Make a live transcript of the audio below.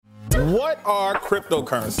What are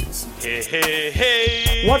cryptocurrencies? Hey, hey,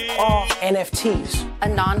 hey. What are NFTs? A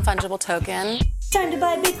non-fungible token. Time to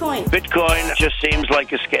buy Bitcoin. Bitcoin just seems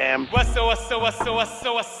like a scam. What's up,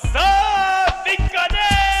 Bitcoin?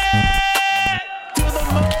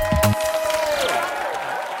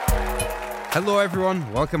 Hello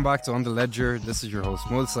everyone, welcome back to On The Ledger. This is your host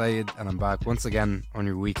Mul Sayed, and I'm back once again on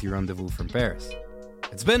your weekly rendezvous from Paris.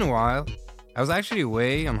 It's been a while. I was actually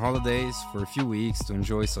away on holidays for a few weeks to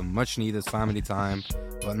enjoy some much needed family time,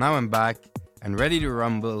 but now I'm back and ready to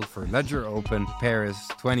rumble for Ledger Open Paris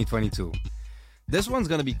 2022. This one's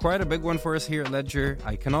going to be quite a big one for us here at Ledger.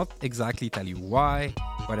 I cannot exactly tell you why,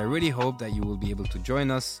 but I really hope that you will be able to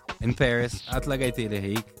join us in Paris at La Gaîté de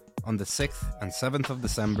Hague on the 6th and 7th of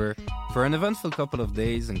December for an eventful couple of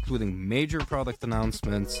days, including major product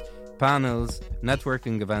announcements, panels,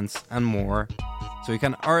 networking events, and more. So you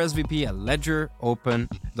can RSVP at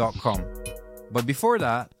ledgeropen.com. But before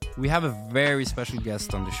that, we have a very special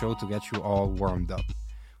guest on the show to get you all warmed up.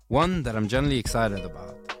 One that I'm genuinely excited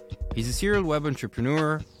about. He's a serial web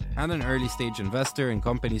entrepreneur and an early stage investor in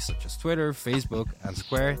companies such as Twitter, Facebook, and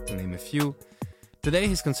Square, to name a few. Today,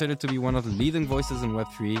 he's considered to be one of the leading voices in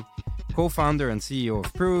Web3, co-founder and CEO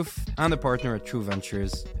of Proof, and a partner at True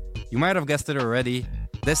Ventures. You might have guessed it already.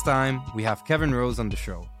 This time, we have Kevin Rose on the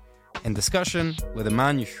show, in discussion with a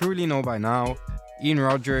man you surely know by now, Ian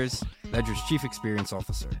Rogers, Ledger's Chief Experience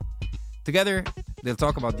Officer. Together, they'll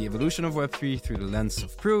talk about the evolution of Web3 through the lens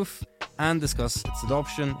of Proof and discuss its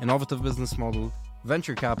adoption, innovative business model,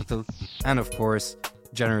 venture capital, and of course,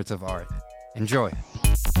 generative art. Enjoy.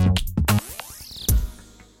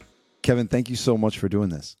 Kevin, thank you so much for doing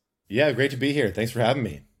this. Yeah, great to be here. Thanks for having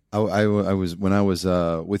me. I was when I was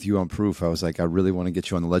with you on Proof, I was like, I really want to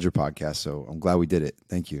get you on the Ledger podcast, so I'm glad we did it.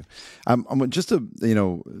 Thank you. I'm just to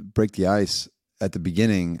break the ice at the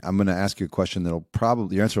beginning. I'm going to ask you a question that'll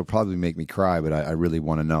probably your answer will probably make me cry, but I really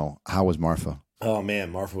want to know, how was Marfa? Oh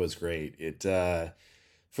man, Marfa was great. It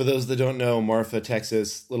for those that don't know, Marfa,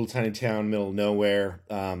 Texas, little tiny town, middle of nowhere.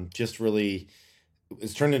 Just really,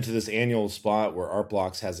 it's turned into this annual spot where Art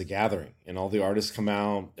Blocks has a gathering, and all the artists come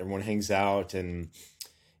out, everyone hangs out, and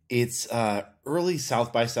it's early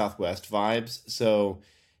South by Southwest vibes. So,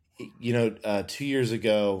 2 years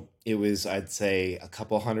ago, it was, I'd say, a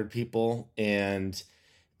couple hundred people. And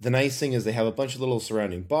the nice thing is they have a bunch of little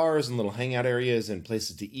surrounding bars and little hangout areas and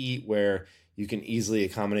places to eat where you can easily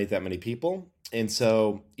accommodate that many people. And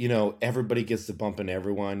so, everybody gets to bump into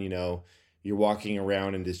everyone. You're walking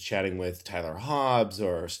around and just chatting with Tyler Hobbs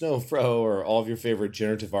or Snowfro, or all of your favorite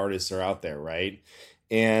generative artists are out there, right?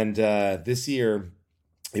 And this year,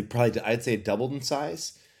 I'd say it doubled in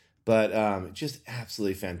size, but just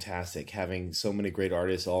absolutely fantastic having so many great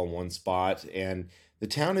artists all in one spot. And the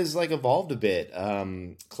town has evolved a bit.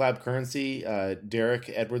 Collab Currency, Derek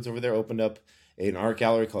Edwards over there opened up an art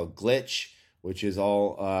gallery called Glitch, which is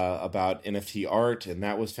all about NFT art, and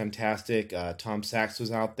that was fantastic. Tom Sachs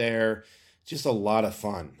was out there. Just a lot of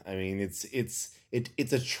fun. I mean, it's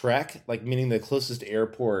a trek, meaning the closest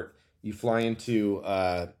airport, you fly into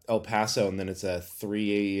El Paso, and then it's a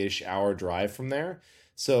 3-ish hour drive from there.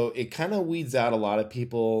 So it kind of weeds out a lot of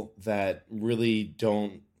people that really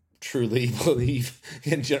don't truly believe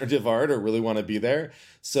in generative art or really want to be there.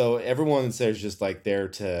 So everyone that's there is just there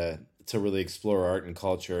to really explore art and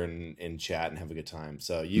culture and chat and have a good time.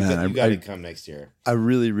 So you got to come next year. I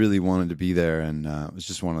really, really wanted to be there, and it was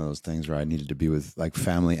just one of those things where I needed to be with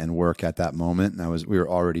family and work at that moment. And we were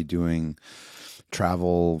already doing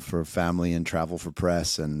travel for family and travel for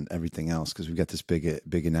press and everything else, because we've got this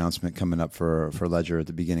big announcement coming up for Ledger at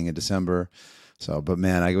the beginning of December. So, but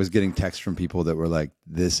man, I was getting texts from people that were like,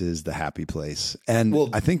 "This is the happy place," and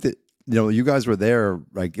I think that. You guys were there,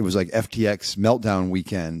 it was FTX meltdown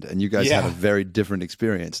weekend, and you guys had a very different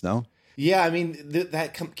experience, no? Yeah, I mean,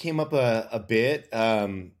 that came up a bit.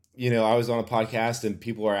 I was on a podcast and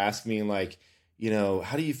people are asking me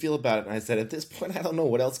how do you feel about it? And I said, at this point, I don't know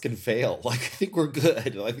what else can fail. I think we're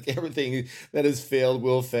good. Everything that has failed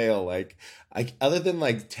will fail. Other than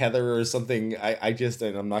Tether or something,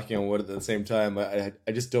 and I'm knocking on wood at the same time, I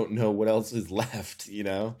just don't know what else is left,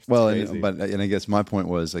 Well, and I guess my point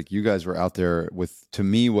was you guys were out there with, to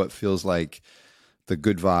me, what feels like the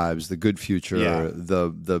good vibes, the good future,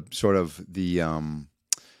 the sort of the,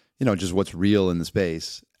 just what's real in the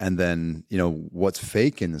space, and then, what's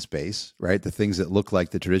fake in the space, right? The things that look like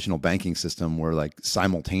the traditional banking system were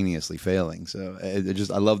simultaneously failing. So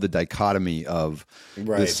I love the dichotomy of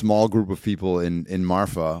this small group of people in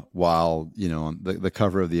Marfa, while, the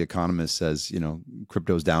cover of The Economist says,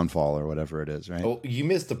 crypto's downfall or whatever it is, right? Oh, you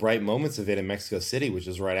missed the bright moments of it in Mexico City, which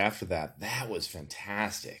was right after that. That was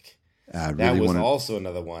fantastic. That was also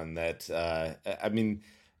another one that, I mean,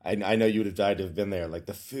 I know you would have died to have been there, like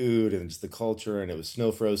the food and just the culture, and it was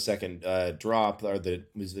Snowfro's second drop, or it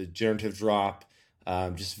was the generative drop.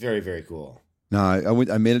 Just very, very cool. No,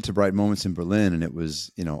 I made it to Bright Moments in Berlin, and it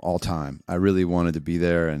was, all time. I really wanted to be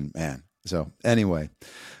there, and man. So anyway,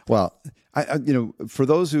 well, I for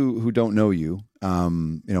those who don't know you,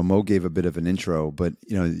 Mo gave a bit of an intro, but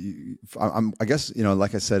I guess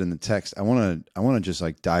like I said in the text, I want to just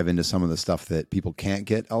like dive into some of the stuff that people can't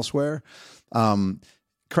get elsewhere.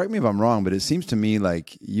 Correct me if I'm wrong, but it seems to me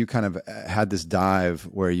like you kind of had this dive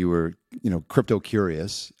where you were, crypto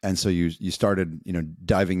curious. And so you started,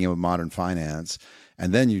 diving in with modern finance.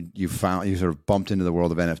 And then you sort of bumped into the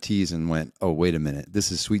world of NFTs and went, oh, wait a minute,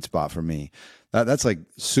 this is sweet spot for me. That's like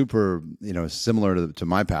super, similar to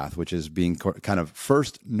my path, which is being kind of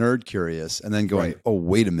first nerd curious and then going, oh,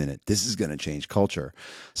 wait a minute, this is going to change culture.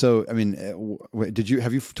 So, I mean,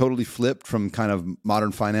 have you totally flipped from kind of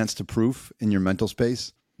modern finance to proof in your mental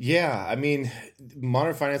space? Yeah, I mean,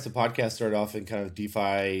 Modern Finance, the podcast started off in kind of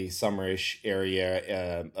DeFi summerish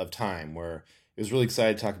area of time where it was really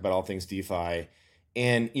excited to talk about all things DeFi.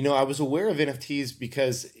 And, I was aware of NFTs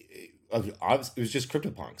because it was just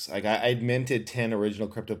CryptoPunks. Like I minted 10 original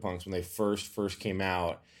CryptoPunks when they first came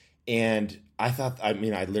out. And I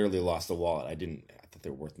literally lost the wallet. I thought they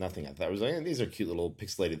were worth nothing. I thought it was like, these are cute little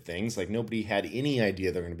pixelated things. Like nobody had any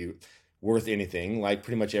idea they're going to be worth anything, like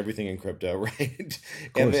pretty much everything in crypto, right?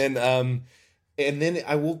 And then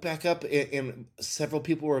I woke back up and several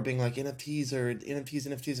people were being like NFTs,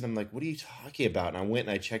 and I'm like, what are you talking about? And I went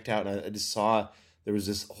and I checked out and I just saw there was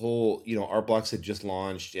this whole, Art Blocks had just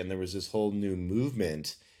launched and there was this whole new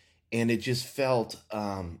movement, and it just felt,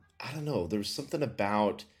 I don't know, there was something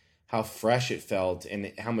about how fresh it felt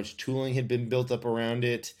and how much tooling had been built up around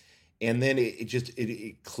it. And then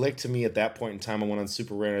it clicked to me at that point in time. I went on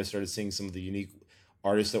Super Rare and I started seeing some of the unique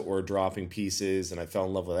artists that were dropping pieces, and I fell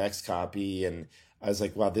in love with Xcopy, and I was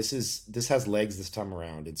like, wow, this has legs this time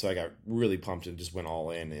around. And so I got really pumped and just went all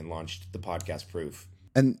in and launched the podcast Proof.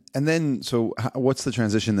 And then, so what's the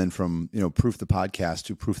transition then from, Proof the podcast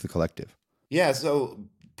to Proof the Collective? Yeah, so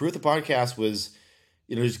Proof the podcast was,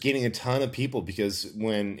 just getting a ton of people, because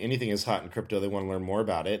when anything is hot in crypto, they want to learn more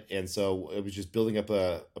about it. And so it was just building up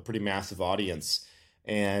a pretty massive audience.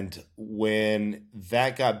 And when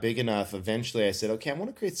that got big enough, eventually I said, okay, I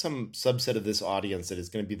want to create some subset of this audience that is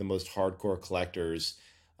going to be the most hardcore collectors,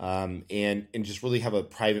 and just really have a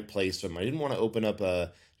private place for them. I didn't want to open up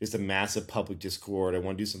just a massive public Discord. I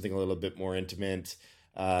want to do something a little bit more intimate.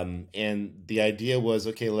 And the idea was,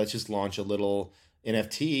 okay, let's just launch a little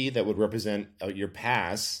NFT that would represent your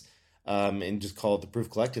pass, and just call it the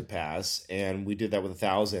Proof Collective Pass. And we did that with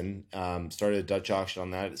 1,000, started a Dutch auction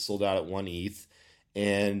on that. It sold out at 1 ETH,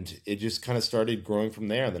 and it just kind of started growing from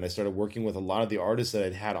there. And then I started working with a lot of the artists that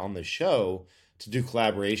I'd had on the show to do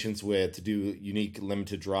collaborations with, to do unique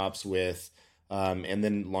limited drops with, and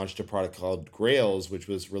then launched a product called Grails, which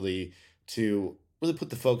was really to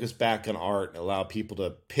put the focus back on art and allow people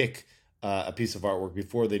to pick a piece of artwork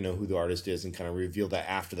before they know who the artist is, and kind of reveal that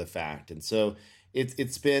after the fact. And so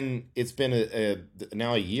it's been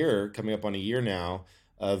now a year, coming up on a year now,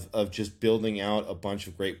 of just building out a bunch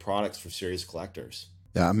of great products for serious collectors.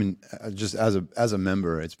 Yeah, I mean, just as a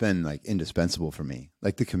member, it's been like indispensable for me,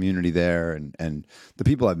 like the community there and the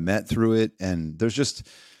people I've met through it. And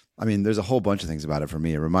there's a whole bunch of things about it for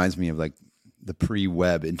me. It reminds me of like the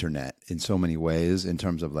pre-web internet in so many ways, in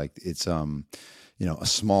terms of like it's a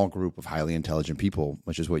small group of highly intelligent people,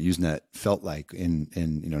 which is what Usenet felt like in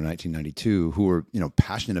 1992, who were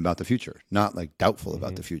passionate about the future, not like doubtful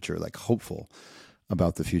about the future, like hopeful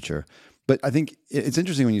about the future. But I think it's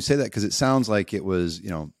interesting when you say that, because it sounds like it was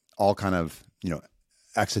all kind of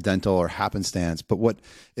accidental or happenstance. But what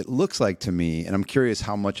it looks like to me, and I'm curious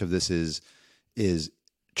how much of this is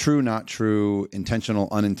true, not true, intentional,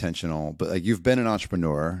 unintentional. But like, you've been an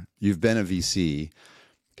entrepreneur, you've been a VC.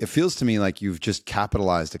 It feels to me like you've just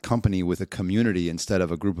capitalized a company with a community instead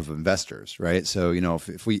of a group of investors, right? So,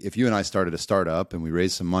 if you and I started a startup and we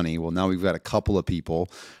raised some money, well, now we've got a couple of people,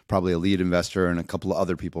 probably a lead investor and a couple of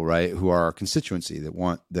other people, right, who are our constituency that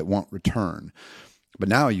want return. But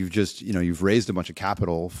now you've raised a bunch of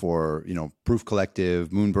capital for, Proof Collective,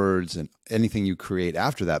 Moonbirds, and anything you create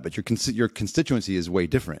after that. But your constituency is way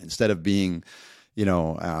different. Instead of being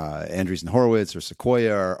Andreessen Horowitz or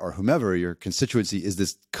Sequoia or whomever, your constituency is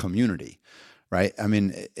this community, right? I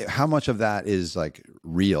mean, how much of that is like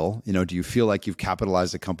real? Do you feel like you've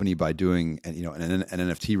capitalized the company by doing, an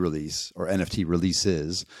NFT release or NFT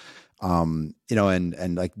releases? And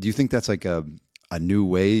like, do you think that's like a new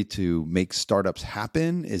way to make startups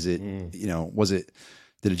happen? Is it, was it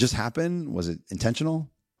Did it just happen? Was it intentional?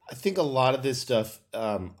 I think a lot of this stuff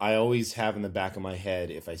I always have in the back of my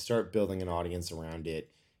head. If I start building an audience around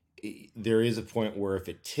it, there is a point where if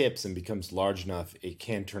it tips and becomes large enough, it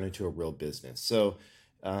can turn into a real business. So,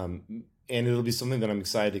 and it'll be something that I'm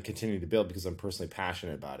excited to continue to build because I'm personally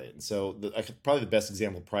passionate about it. And so probably the best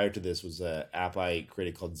example prior to this was an app I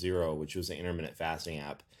created called Zero, which was an intermittent fasting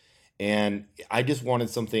app. And I just wanted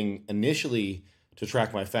something initially to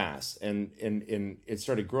track my fasts. And it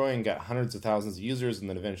started growing, got hundreds of thousands of users, and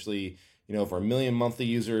then eventually, over 1 million monthly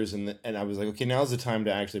users. And I was like, okay, now's the time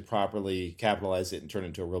to actually properly capitalize it and turn it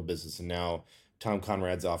into a real business. And now Tom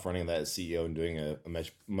Conrad's off running that as CEO and doing a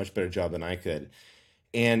much better job than I could.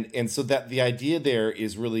 And so that the idea there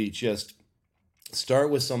is really just start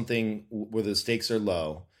with something where the stakes are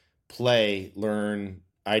low, play, learn,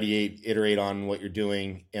 ideate, iterate on what you're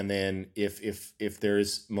doing. And then if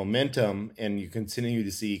there's momentum and you continue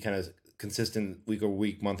to see kind of consistent week over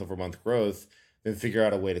week, month over month growth, then figure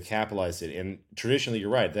out a way to capitalize it. And traditionally, you're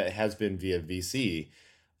right, that has been via VC.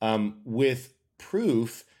 With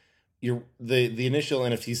Proof, the initial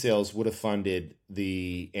NFT sales would have funded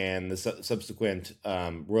the subsequent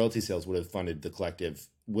royalty sales would have funded the collective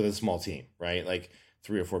with a small team, right? Like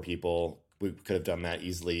 3 or 4 people. We could have done that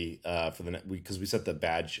easily because we set the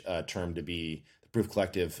badge term to be the Proof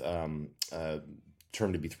Collective term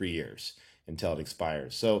to be 3 years until it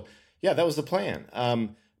expires. So yeah, that was the plan.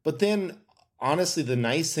 But then honestly, the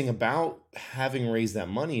nice thing about having raised that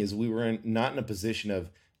money is we were not in a position of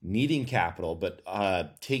needing capital, but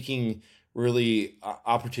taking really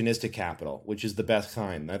opportunistic capital, which is the best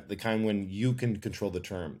kind, the kind when you can control the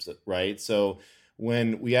terms, right? So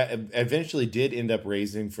when we eventually did end up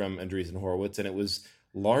raising from Andreessen Horowitz, and it was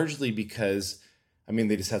largely because,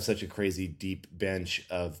 they just have such a crazy deep bench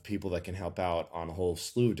of people that can help out on a whole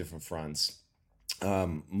slew of different fronts,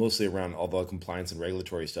 mostly around all the compliance and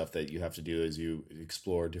regulatory stuff that you have to do as you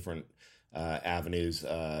explore different avenues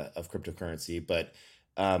of cryptocurrency. But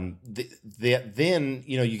then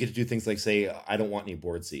you get to do things like say, I don't want any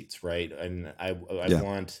board seats, right? And I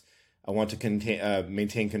want to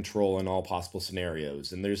maintain control in all possible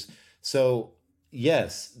scenarios. And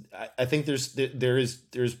I think there's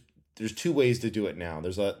 2 ways to do it now.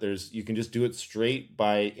 You can just do it straight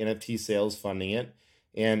by NFT sales funding it,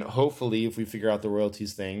 and hopefully, if we figure out the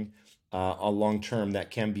royalties thing, on long term,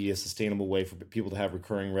 that can be a sustainable way for people to have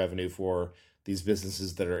recurring revenue for these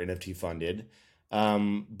businesses that are NFT funded.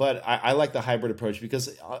 But I like the hybrid approach because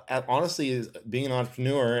honestly, being an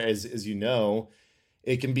entrepreneur, as you know,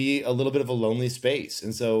 it can be a little bit of a lonely space.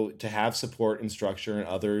 And so to have support and structure and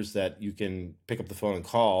others that you can pick up the phone and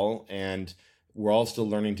call, and we're all still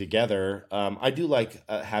learning together. I do like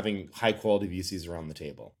having high quality VCs around the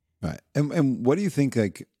table. Right. And what do you think,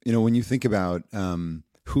 when you think about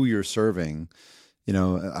who you're serving,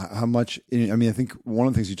 how much, I think one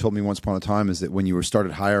of the things you told me once upon a time is that when you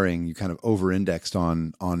started hiring, you kind of over-indexed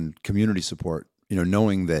on community support,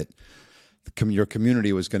 knowing that your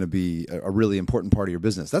community was going to be a really important part of your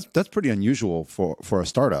business. That's pretty unusual for a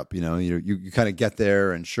startup. You kind of get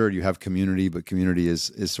there, and sure, you have community, but community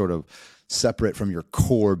is sort of separate from your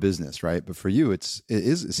core business, right? But for you, it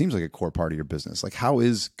seems like a core part of your business. Like, how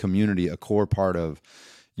is community a core part of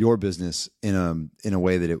your business in a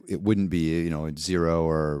way that it wouldn't be, Zero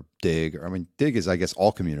or Dig? Dig is, I guess,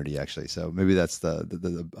 all community actually. So maybe that's a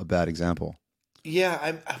bad example.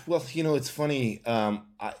 Yeah, it's funny.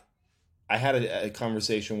 I had a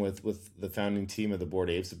conversation with the founding team of the Bored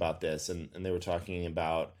Apes about this, and they were talking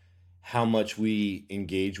about how much we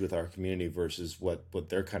engage with our community versus what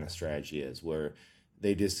their kind of strategy is, where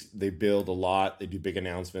they build a lot, they do big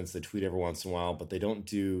announcements, they tweet every once in a while, but they don't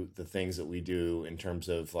do the things that we do in terms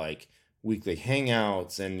of like weekly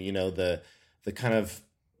hangouts and the kind of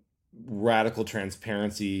radical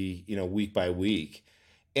transparency week by week.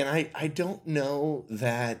 And I don't know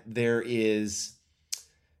that there is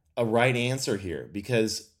a right answer here,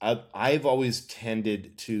 because I've always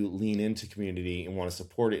tended to lean into community and want to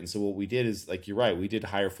support it. And so what we did is, like, you're right, we did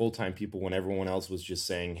hire full-time people when everyone else was just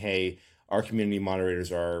saying, hey, our community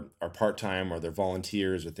moderators are part-time, or they're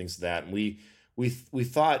volunteers, or things like that. And we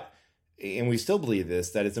thought, and we still believe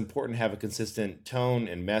this, that it's important to have a consistent tone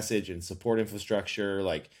and message and support infrastructure.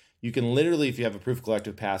 Like, you can literally, if you have a Proof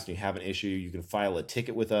Collective pass and you have an issue, you can file a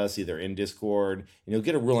ticket with us, either in Discord, and you'll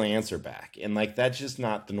get a real answer back. And like, that's just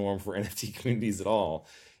not the norm for NFT communities at all.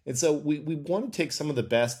 And so we want to take some of the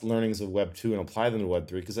best learnings of Web 2 and apply them to Web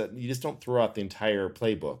 3, because you just don't throw out the entire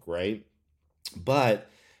playbook, right? But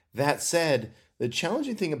that said, the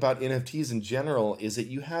challenging thing about NFTs in general is that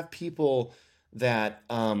you have people that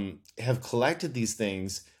have collected these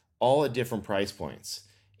things all at different price points.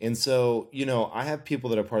 And so, I have people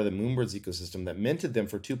that are part of the Moonbirds ecosystem that minted them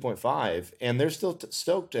for 2.5, and they're still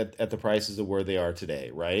stoked at the prices of where they are today,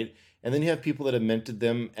 right? And then you have people that have minted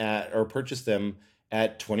them or purchased them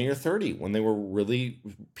at 20 or 30 when they were really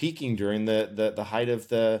peaking during the height of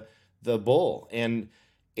the bull. And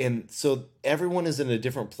so everyone is in a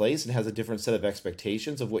different place and has a different set of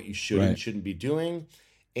expectations of what you should and shouldn't be doing.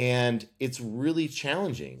 And it's really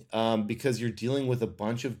challenging because you're dealing with a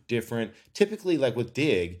bunch of different, typically like with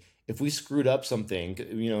Dig, if we screwed up something,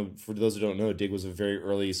 for those who don't know, Dig was a very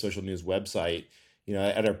early social news website.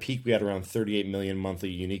 At our peak, we had around 38 million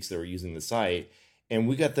monthly uniques that were using the site. And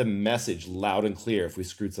we got the message loud and clear if we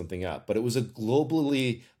screwed something up. But it was a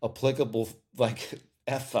globally applicable,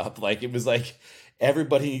 F up. It was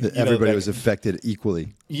everybody was affected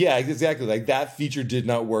equally. Yeah, exactly. That feature did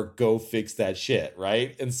not work. Go fix that shit,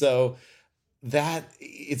 right? And so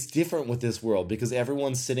it's different with this world because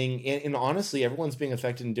everyone's sitting and honestly, everyone's being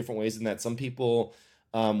affected in different ways. In that some people,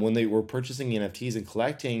 when they were purchasing NFTs and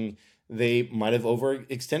collecting, they might have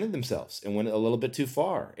overextended themselves and went a little bit too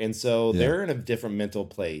far, and so they're in a different mental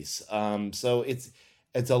place. So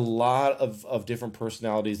it's a lot of different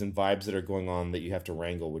personalities and vibes that are going on that you have to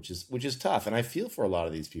wrangle, which is tough. And I feel for a lot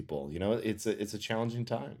of these people. It's a challenging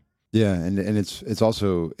time. Yeah, and it's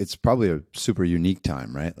also probably a super unique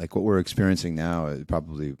time, right? Like what we're experiencing now is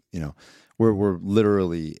probably we're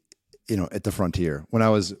literally at the frontier. When I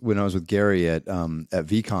was with Gary at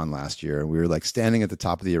VCon last year, we were standing at the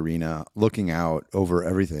top of the arena, looking out over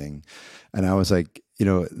everything, and I was like,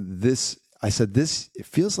 this. I said, it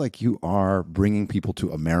feels like you are bringing people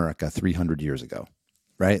to America 300 years ago,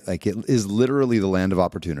 right? It is literally the land of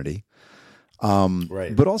opportunity.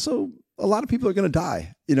 Right. But also a lot of people are going to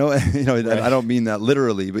die, right. I don't mean that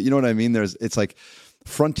literally, but you know what I mean? It's like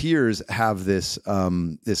frontiers have this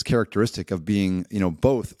characteristic of being,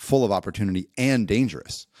 both full of opportunity and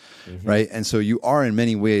dangerous, right? And so you are in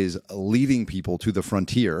many ways leading people to the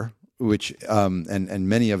frontier, which and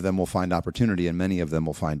many of them will find opportunity and many of them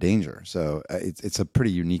will find danger. So it's a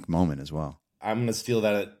pretty unique moment as well. I'm going to steal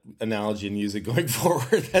that analogy and use it going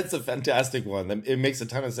forward. That's a fantastic one. It makes a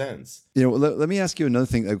ton of sense. Let me ask you another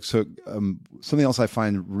thing. So something else I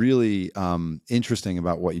find really interesting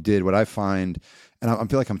about what you did, what I find, and I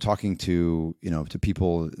feel like I'm talking to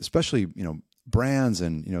people, especially, brands,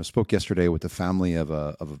 and spoke yesterday with the family of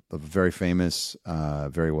a very famous,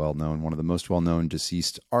 very well known, one of the most well known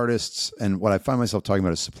deceased artists. And what I find myself talking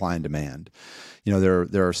about is supply and demand.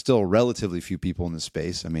 There are still relatively few people in this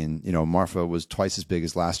space. I mean, Marfa was twice as big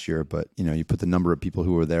as last year, but you put the number of people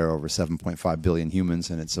who were there over 7.5 billion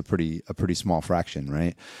humans, and it's a pretty small fraction,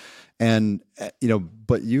 right? And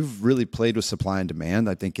but you've really played with supply and demand,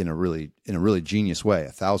 I think, in a really genius way.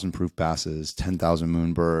 1,000 proof passes, 10,000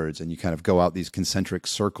 Moonbirds, and you kind of go out these concentric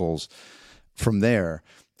circles from there.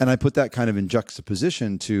 And I put that kind of in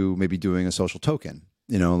juxtaposition to maybe doing a social token,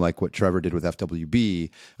 like what Trevor did with FWB.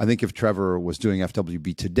 I think if Trevor was doing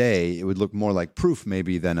FWB today, it would look more like proof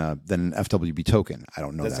maybe than an FWB token. I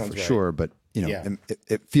don't know that for sure, but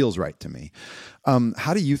it feels right to me.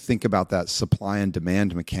 How do you think about that supply and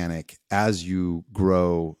demand mechanic as you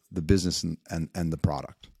grow the business and the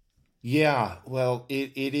product? Yeah, well,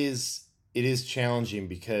 it is challenging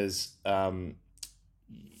because to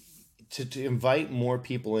invite more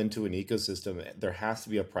people into an ecosystem, there has to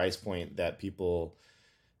be a price point that people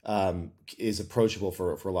is approachable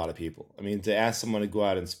for a lot of people. I mean, to ask someone to go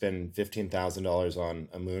out and spend $15,000 on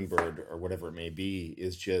a Moonbird or whatever it may be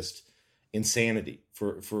is just insanity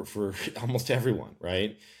for almost everyone,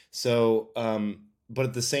 right? So, but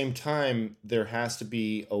at the same time, there has to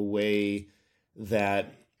be a way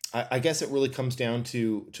that I guess it really comes down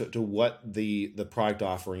to what the product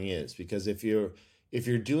offering is, because if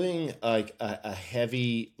you're doing like a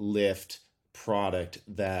heavy lift product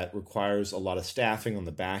that requires a lot of staffing on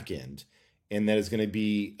the back end, and that is going to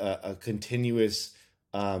be a continuous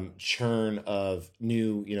churn of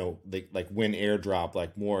new, like when airdrop,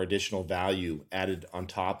 like more additional value added on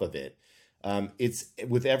top of it. It's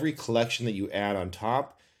with every collection that you add on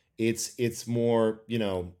top, it's more,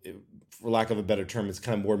 for lack of a better term, it's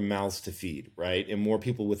kind of more mouths to feed, right? And more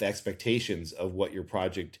people with expectations of what your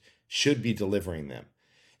project should be delivering them.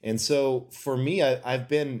 And so for me, I've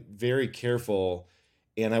been very careful,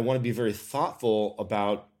 and I want to be very thoughtful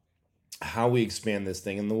about how we expand this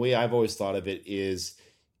thing. And the way I've always thought of it is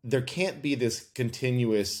there can't be this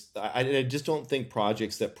continuous, I just don't think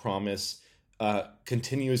projects that promise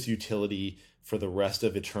continuous utility for the rest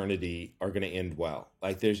of eternity are going to end well.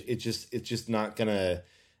 Like it's just not going to,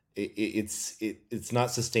 it's not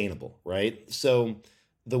sustainable, right? So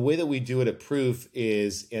the way that we do it at Proof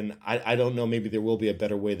is, and I don't know, maybe there will be a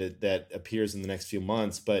better way that appears in the next few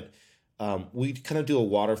months, but we kind of do a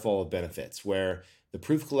waterfall of benefits where the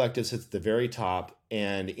Proof Collective sits at the very top,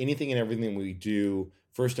 and anything and everything we do,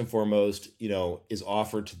 first and foremost, is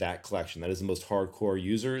offered to that collection. That is the most hardcore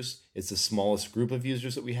users. It's the smallest group of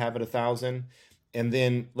users that we have at 1,000. And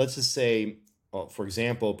then let's just say, well, for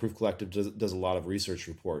example, Proof Collective does a lot of research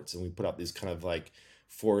reports, and we put out these kind of like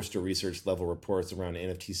Forrester research level reports around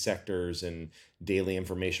NFT sectors and daily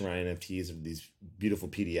information around NFTs of these beautiful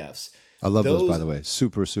PDFs. I love those, by the way.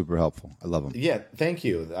 Super, super helpful. I love them. Yeah, thank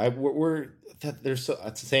you. They're so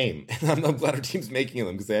it's the same. I'm glad our team's making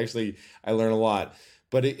them because I learn a lot.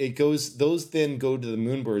 But those then go to the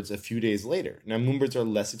Moonbirds a few days later. Now, Moonbirds are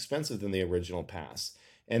less expensive than the original pass.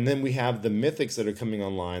 And then we have the Mythics that are coming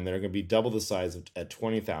online that are going to be double the size at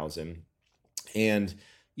 20,000. And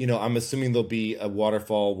I'm assuming there'll be a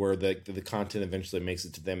waterfall where the content eventually makes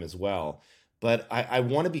it to them as well. But I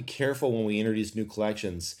want to be careful when we introduce new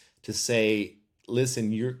collections to say,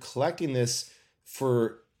 listen, you're collecting this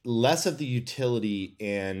for less of the utility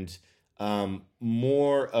and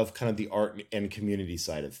more of kind of the art and community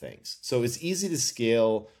side of things. So it's easy to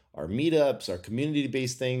scale our meetups, our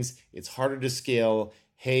community-based things. It's harder to scale,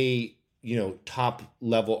 hey, top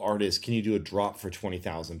level artists, can you do a drop for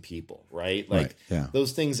 20,000 people, right? Like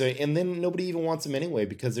those things and then nobody even wants them anyway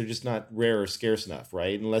because they're just not rare or scarce enough,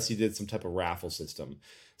 right? Unless you did some type of raffle system.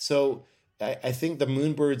 So I think the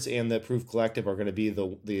Moonbirds and the Proof Collective are going to be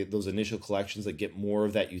those initial collections that get more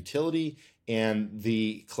of that utility, and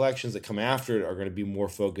the collections that come after it are going to be more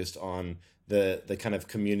focused on the kind of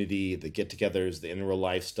community, the get-togethers, the in real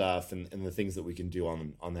life stuff, and the things that we can do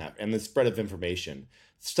on that, and the spread of information,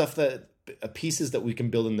 stuff pieces that we can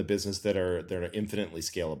build in the business that are infinitely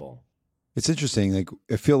scalable. It's interesting. Like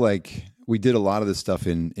I feel like we did a lot of this stuff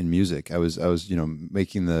in music. I was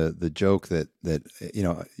making the joke that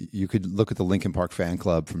you could look at the Linkin Park fan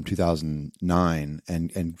club from 2009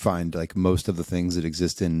 and find like most of the things that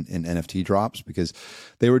exist in NFT drops, because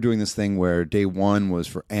they were doing this thing where day one was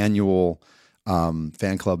for annual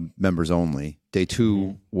fan club members only. Day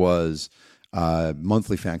two was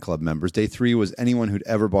monthly fan club members. Day three was anyone who'd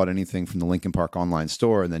ever bought anything from the Linkin Park online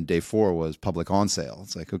store, and then day four was public on sale.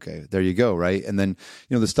 It's like, okay, there you go, right? And then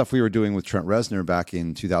the stuff we were doing with Trent Reznor back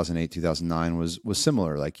in 2008, 2009 was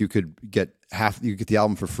similar. Like you could get the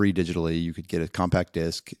album for free digitally. You could get a compact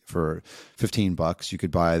disc for $15. You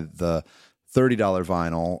could buy the $30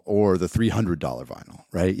 vinyl or the $300 vinyl,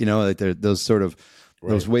 right? Like those sort of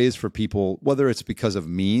those ways for people, whether it's because of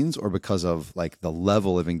means or because of like the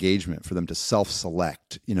level of engagement, for them to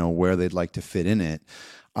self-select, where they'd like to fit in it.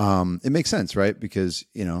 It makes sense, right? Because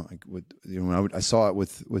when I saw it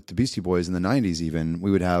with the Beastie Boys in the 90s, even we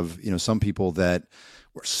would have some people that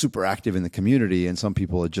were super active in the community, and some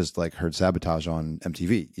people had just like heard Sabotage on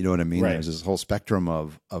MTV. You know what I mean? Right. There's this whole spectrum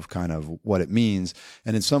of kind of what it means,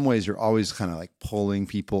 and in some ways, you're always kind of like pulling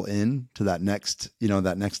people in to that next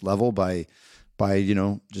level by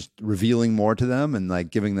just revealing more to them and like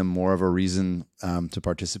giving them more of a reason to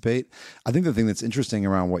participate. I think the thing that's interesting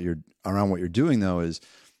around what you're doing though is,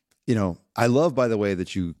 I love, by the way,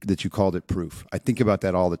 that you called it proof. I think about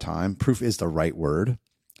that all the time. Proof is the right word.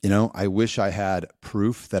 I wish I had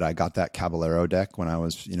proof that I got that Caballero deck when I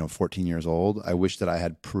was 14 years old. I wish that I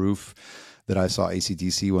had proof that I saw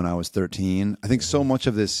AC/DC when I was 13. I think so much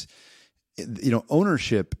of this,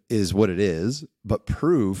 ownership is what it is, but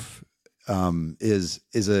proof is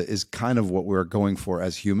kind of what we're going for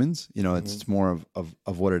as humans. It's more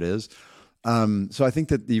of what it is. So I think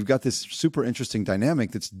that you've got this super interesting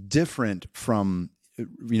dynamic that's different from,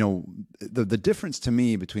 the difference to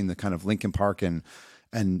me between the kind of Linkin Park and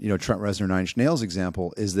Trent Reznor, Nine Inch Nails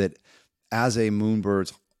example is that as a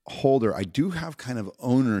Moonbirds holder, I do have kind of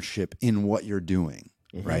ownership in what you're doing.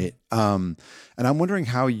 Mm-hmm. Right. And I'm wondering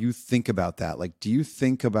how you think about that. Like, do you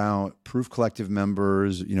think about Proof Collective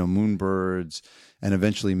members, Moonbirds, and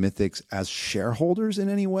eventually Mythics as shareholders in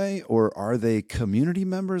any way, or are they community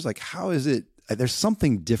members? Like, how is it? There's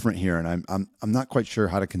something different here, and I'm not quite sure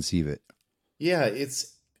how to conceive it. Yeah, it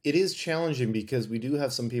is challenging because we do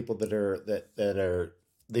have some people that are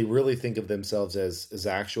they really think of themselves as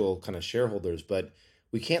actual kind of shareholders, but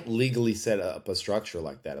we can't legally set up a structure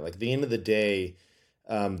like that. Like, at the end of the day,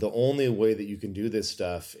 the only way that you can do this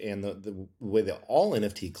stuff, and the way that all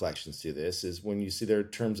NFT collections do this, is when you see their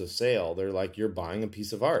terms of sale, they're like, you're buying a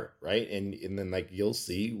piece of art, right? And then like you'll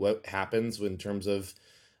see what happens in terms of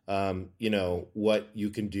what you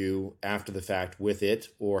can do after the fact with it,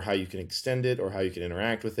 or how you can extend it, or how you can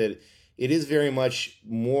interact with it. It is very much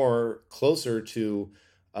more closer to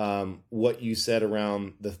what you said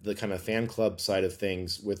around the kind of fan club side of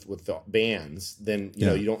things with the bands, then you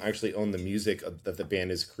know you don't actually own the music that the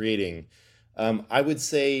band is creating. I would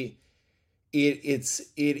say it's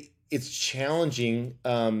challenging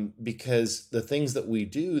because the things that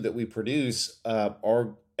we produce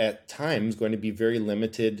are at times going to be very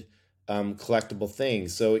limited collectible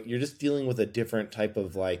things. So you're just dealing with a different type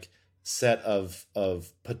of like set of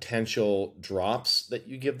potential drops that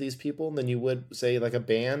you give these people than you would say like a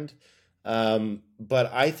band.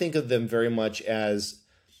 But I think of them very much as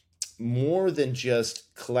more than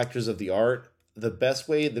just collectors of the art. The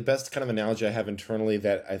best kind of analogy I have internally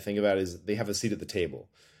that I think about is they have a seat at the table.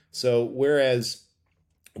 So whereas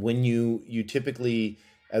when you typically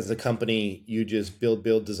as a company, you just build,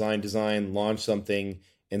 design, launch something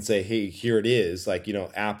and say, hey, here it is. Like, you know,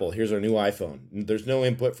 Apple, here's our new iPhone. There's no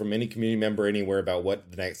input from any community member anywhere about what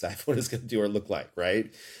the next iPhone is going to do or look like,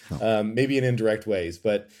 right? Maybe in indirect ways.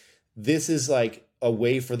 But this is like a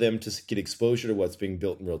way for them to get exposure to what's being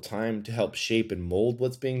built in real time, to help shape and mold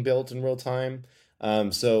what's being built in real time.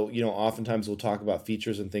 So, you know, oftentimes we'll talk about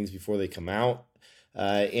features and things before they come out.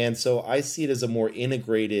 And so I see it as a more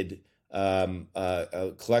integrated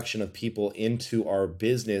a collection of people into our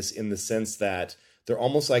business in the sense that they're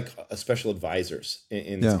almost like a special advisors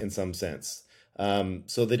in some sense.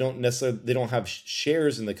 So they don't have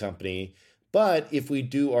shares in the company, but if we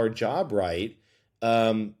do our job right,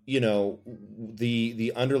 you know,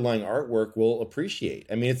 the underlying artwork will appreciate.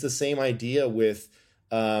 I mean, it's the same idea with,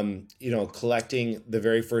 you know, collecting the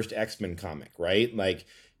very first X-Men comic, right? Like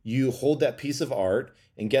you hold that piece of art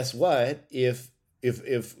and guess what? If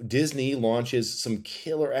Disney launches some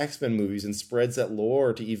killer X-Men movies and spreads that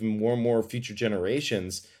lore to even more and more future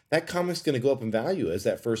generations, that comic's going to go up in value as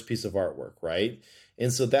that first piece of artwork, right?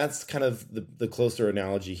 And so that's kind of the closer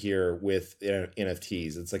analogy here with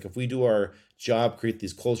NFTs. It's like if we do our job, create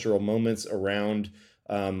these cultural moments around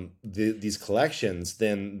these collections,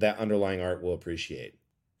 then that underlying art will appreciate.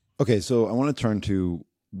 Okay, so I want to turn to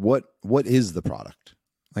what is the product?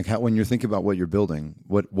 Like how, when you're thinking about what you're building,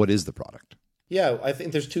 what is the product? Yeah, I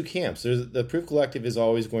think there's two camps. There's the Proof Collective is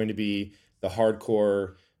always going to be the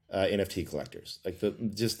hardcore NFT collectors. Like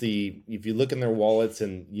if you look in their wallets,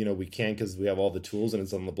 and you know we can because we have all the tools and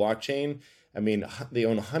it's on the blockchain. I mean, they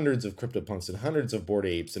own hundreds of CryptoPunks and hundreds of Bored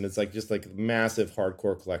Apes, and it's like just like massive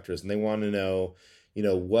hardcore collectors, and they want to know, you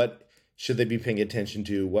know, what should they be paying attention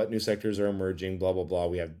to, what new sectors are emerging, blah blah blah.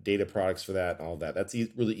 We have data products for that, and all that. That's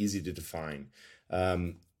really easy to define.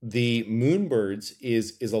 The Moonbirds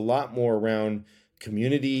is a lot more around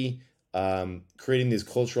community, creating these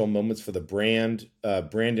cultural moments for the brand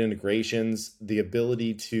integrations, the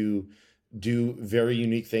ability to do very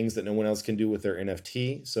unique things that no one else can do with their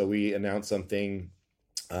NFT. So we announced something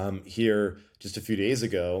here just a few days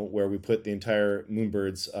ago where we put the entire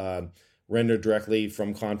Moonbirds rendered directly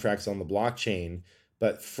from contracts on the blockchain.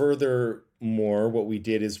 But furthermore, what we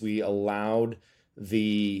did is we allowed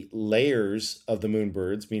the layers of the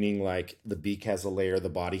Moonbirds, meaning like the beak has a layer, the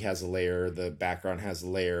body has a layer, the background has a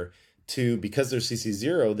layer, because they're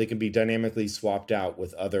CC0, they can be dynamically swapped out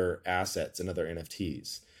with other assets and other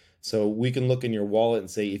NFTs. So we can look in your wallet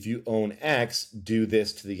and say, if you own X, do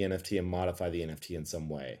this to the NFT and modify the NFT in some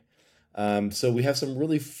way. So we have some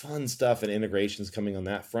really fun stuff and integrations coming on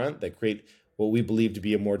that front that create what we believe to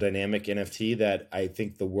be a more dynamic NFT that I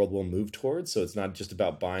think the world will move towards. So it's not just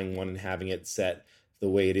about buying one and having it set the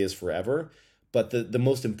way it is forever. But the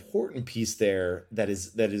most important piece there that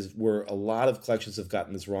is where a lot of collections have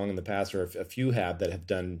gotten this wrong in the past, or a few have that have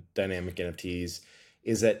done dynamic NFTs,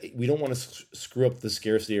 is that we don't want to screw up the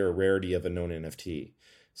scarcity or rarity of a known NFT.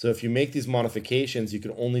 So if you make these modifications, you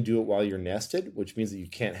can only do it while you're nested, which means that you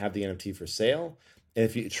can't have the NFT for sale. And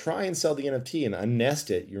if you try and sell the NFT and unnest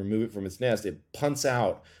it, you remove it from its nest, it punts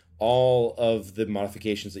out all of the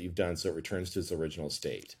modifications that you've done so it returns to its original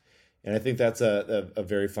state. And I think that's a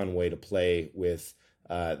very fun way to play with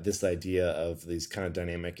this idea of these kind of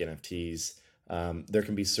dynamic NFTs. There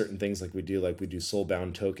can be certain things like we do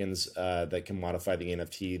soulbound tokens that can modify the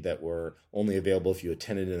NFT that were only available if you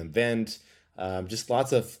attended an event. Just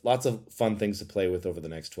lots of fun things to play with over the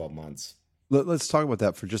next 12 months. Let's talk about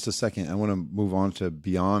that for just a second. I want to move on to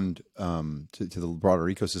beyond to the broader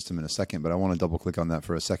ecosystem in a second, but I want to double click on that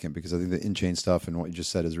for a second because I think the in-chain stuff and what you just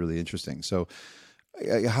said is really interesting. So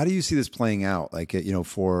how do you see this playing out? Like, you know,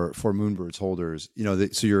 for Moonbirds holders, you know,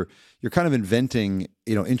 so you're kind of inventing,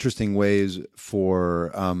 you know, interesting ways for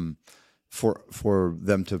them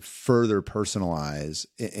to further personalize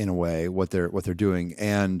in a way what they're doing,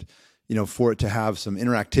 and you know, for it to have some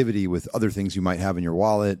interactivity with other things you might have in your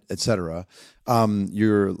wallet, et cetera.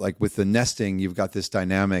 You're like with the nesting, you've got this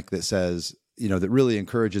dynamic that says, that really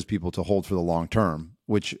encourages people to hold for the long term,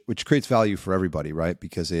 which creates value for everybody, right?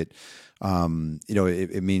 Because it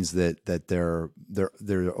it means that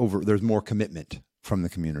there's more commitment from the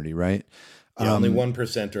community, right? Yeah, only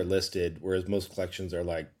 1% are listed, whereas most collections are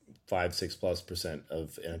like 5-6+%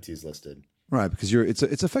 of NFTs listed. Right, because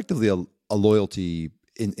it's effectively a loyalty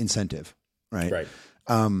incentive, right? Right.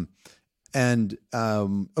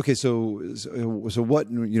 Okay, so what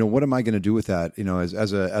am I going to do with that?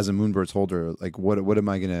 As a Moonbirds holder, like what am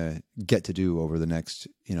I going to get to do over the next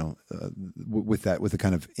with the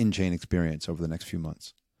kind of in-chain experience over the next few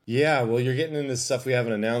months? Yeah, well, you're getting into stuff we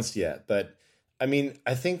haven't announced yet, but I mean,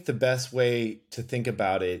 I think the best way to think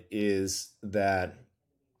about it is that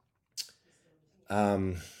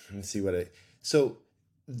let's see so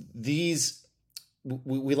these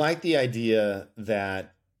we like the idea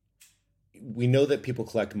that we know that people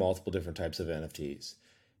collect multiple different types of NFTs,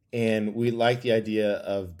 and we like the idea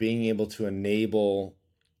of being able to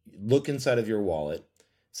look inside of your wallet,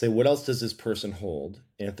 say, what else does this person hold?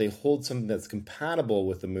 And if they hold something that's compatible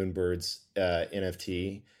with the Moonbirds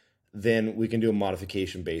NFT, then we can do a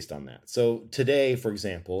modification based on that. So today, for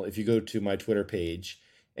example, if you go to my Twitter page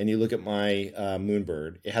and you look at my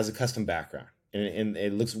Moonbird, it has a custom background. And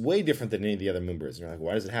it looks way different than any of the other Moonbirds. And you're like,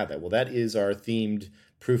 why does it have that? Well, that is our themed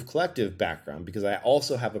Proof Collective background, because I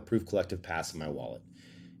also have a Proof Collective pass in my wallet.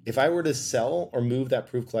 If I were to sell or move that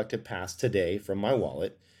Proof Collective pass today from my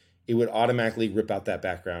wallet, it would automatically rip out that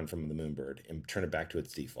background from the Moonbird and turn it back to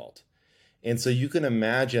its default. And so you can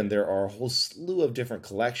imagine there are a whole slew of different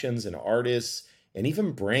collections and artists and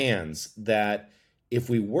even brands that if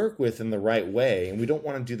we work with in the right way, and we don't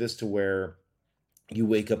want to do this to where you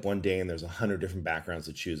wake up one day and there's 100 different backgrounds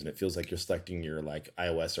to choose and it feels like you're selecting your like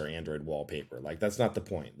iOS or Android wallpaper. Like, that's not the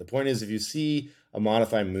point. The point is, if you see a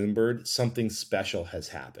modified Moonbird, something special has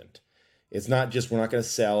happened. It's not just, we're not going to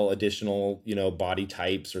sell additional, body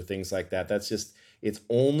types or things like that. That's just, it's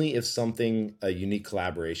only if a unique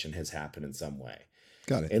collaboration has happened in some way.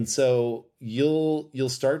 Got it. And so you'll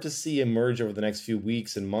start to see emerge over the next few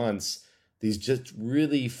weeks and months these just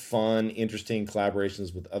really fun, interesting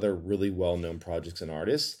collaborations with other really well-known projects and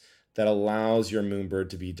artists that allows your Moonbird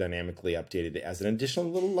to be dynamically updated as an additional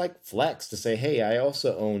little like flex to say, hey, I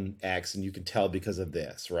also own X, and you can tell because of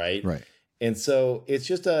this, right? Right. And so it's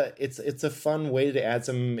just it's a fun way to add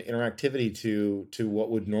some interactivity to what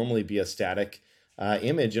would normally be a static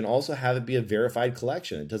image, and also have it be a verified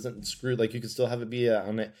collection. It doesn't screw, like, you can still have it be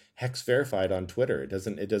on a hex verified on Twitter. It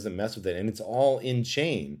doesn't mess with it, and it's all in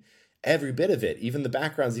chain. Every bit of it, even the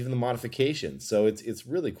backgrounds, even the modifications. So it's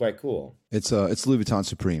really quite cool. It's Louis Vuitton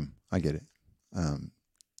Supreme. I get it.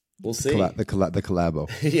 We'll see the collabo.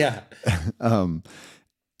 Yeah.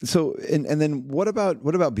 So and then what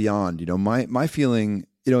about beyond? My feeling.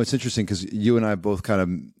 It's interesting because you and I both kind of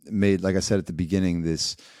made, like I said at the beginning,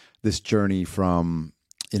 this journey from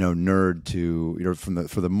nerd to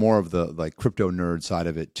for the more of the like crypto nerd side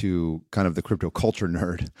of it to kind of the crypto culture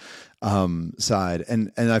nerd side,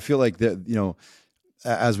 and I feel like that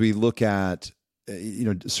as we look at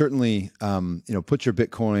certainly put your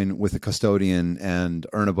Bitcoin with a custodian and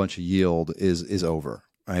earn a bunch of yield is over,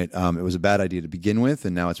 right? It was a bad idea to begin with,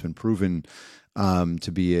 and now it's been proven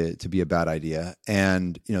to be a bad idea.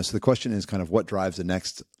 And so the question is kind of what drives the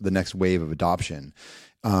next wave of adoption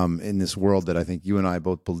in this world that I think you and I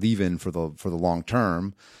both believe in for the long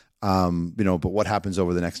term. But what happens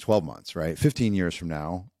over the next 12 months, right? 15 years from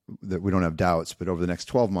now, that we don't have doubts, but over the next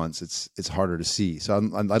 12 months, it's harder to see. So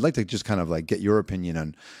I'd like to just kind of like get your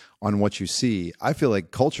opinion on what you see. I feel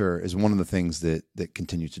like culture is one of the things that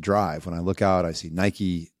continues to drive. When I look out, I see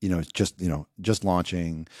Nike, just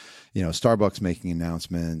launching, Starbucks making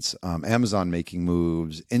announcements, Amazon making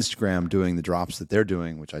moves, Instagram doing the drops that they're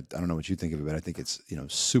doing, which I don't know what you think of it, but I think it's,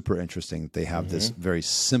 super interesting that they have this very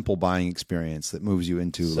simple buying experience that moves you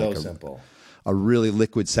into a really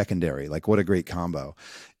liquid secondary. Like, what a great combo,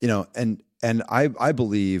 And I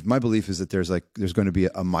believe, my belief is that there's going to be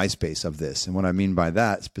a MySpace of this. And what I mean by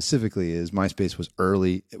that specifically is MySpace was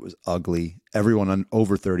early. It was ugly. Everyone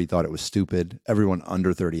over 30 thought it was stupid. Everyone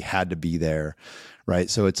under 30 had to be there. Right.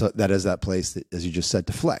 So that is that place that, as you just said,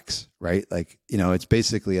 to flex, right? Like, it's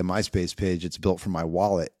basically a MySpace page. It's built from my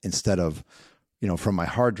wallet instead of, from my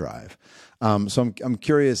hard drive. So I'm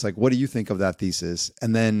curious, like, what do you think of that thesis?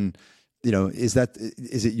 And then, is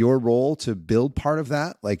it your role to build part of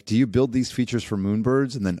that? Like, do you build these features for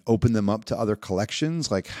Moonbirds and then open them up to other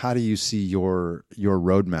collections? Like, how do you see your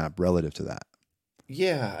roadmap relative to that?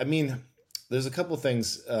 Yeah, I mean, there's a couple of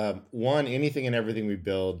things. One, anything and everything we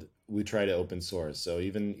build, we try to open source. So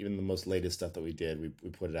even the most latest stuff that we did, we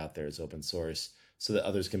put it out there as open source so that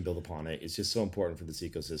others can build upon it. It's just so important for this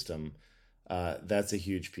ecosystem. That's a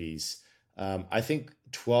huge piece. I think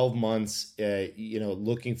 12 months,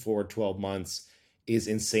 looking forward 12 months is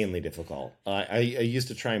insanely difficult. I used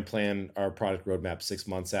to try and plan our product roadmap 6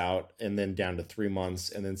 months out and then down to 3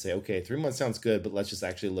 months and then say, okay, 3 months sounds good, but let's just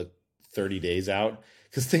actually look 30 days out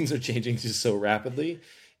because things are changing just so rapidly.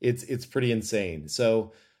 It's pretty insane.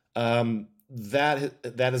 So that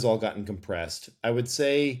has all gotten compressed. I would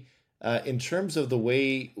say in terms of the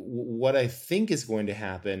way, what I think is going to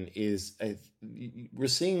happen is we're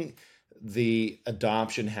seeing the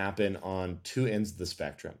adoption happen on two ends of the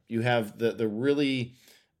spectrum. You have the really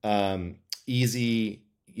easy,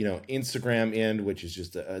 Instagram end, which is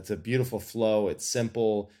just it's a beautiful flow. It's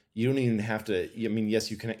simple. You don't even have to. I mean,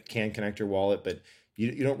 yes, you can connect your wallet, but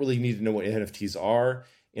you don't really need to know what NFTs are.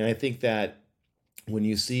 And I think that when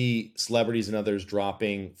you see celebrities and others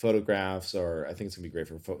dropping photographs, or I think it's gonna be great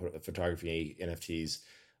for photography NFTs.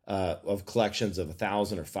 Of collections of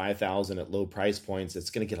 1,000 or 5,000 at low price points, it's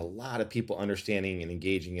going to get a lot of people understanding and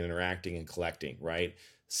engaging and interacting and collecting, right?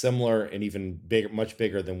 Similar and even bigger, much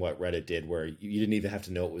bigger than what Reddit did, where you didn't even have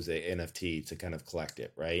to know it was an NFT to kind of collect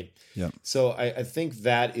it, right? Yeah. So I think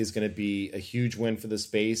that is going to be a huge win for the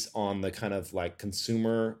space on the kind of like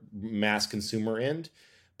mass consumer end.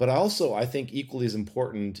 But also, I think equally as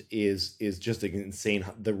important is just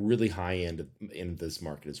the really high end in this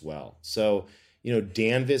market as well. So,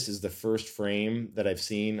 Danvas is the first frame that I've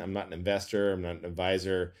seen. I'm not an investor, I'm not an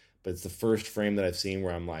advisor, but it's the first frame that I've seen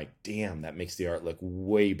where I'm like, damn, that makes the art look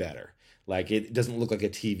way better. Like it doesn't look like a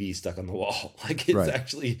TV stuck on the wall. Like it's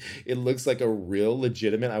actually, it looks like a real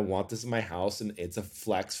legitimate, I want this in my house, and it's a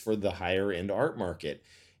flex for the higher end art market.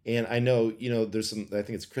 And I know, there's some, I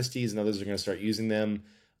think it's Christie's and others are going to start using them.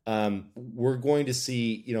 We're going to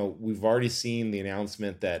see, we've already seen the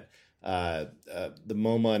announcement that the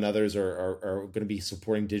MoMA and others are going to be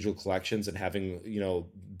supporting digital collections and having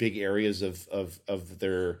big areas of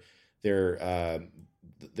their different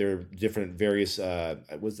various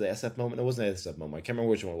was the SF MoMA? No, it wasn't SF MoMA. I can't remember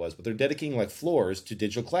which one it was, but they're dedicating like floors to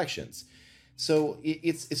digital collections. So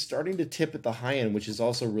it's starting to tip at the high end, which is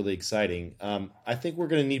also really exciting. I think we're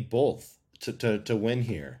going to need both to win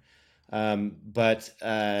here.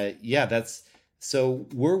 So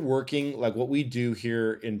we're working, like what we do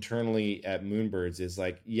here internally at Moonbirds is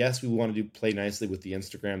like, yes, we want to play nicely with the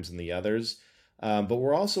Instagrams and the others, but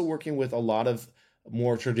we're also working with a lot of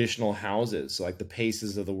more traditional houses, like the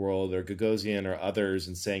Paces of the world or Gagosian or others,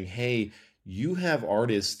 and saying, hey, you have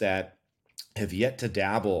artists that have yet to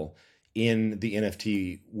dabble in the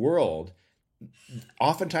NFT world.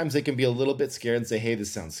 Oftentimes they can be a little bit scared and say, hey,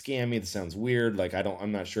 this sounds scammy, this sounds weird, like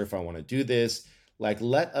I'm not sure if I want to do this. Like,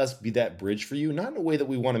 let us be that bridge for you, not in a way that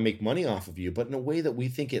we want to make money off of you, but in a way that we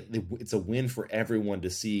think it's a win for everyone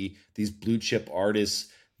to see these blue chip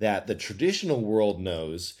artists that the traditional world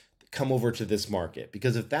knows come over to this market.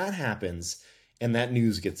 Because if that happens and that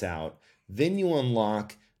news gets out, then you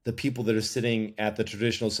unlock the people that are sitting at the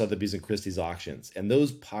traditional Sotheby's and Christie's auctions. And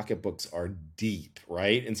those pocketbooks are deep,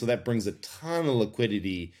 right? And so that brings a ton of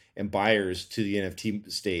liquidity and buyers to the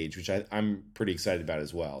NFT stage, which I'm pretty excited about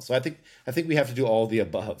as well. So I think we have to do all the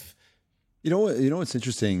above. You know what's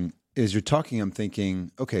interesting is you're talking, I'm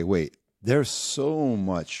thinking, okay, wait, there's so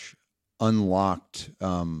much unlocked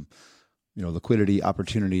liquidity,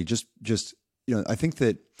 opportunity, just I think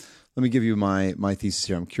that, let me give you my thesis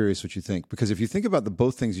here. I'm curious what you think, because if you think about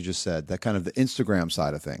both things you just said, that kind of the Instagram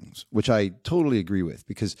side of things, which I totally agree with,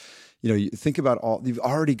 because you think about you've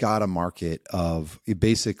already got a market of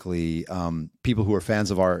basically people who are fans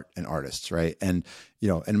of art and artists, right? And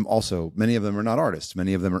and also many of them are not artists.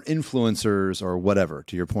 Many of them are influencers or whatever.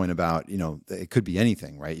 To your point about it could be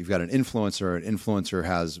anything, right? You've got an influencer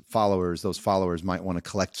has followers. Those followers might want to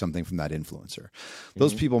collect something from that influencer.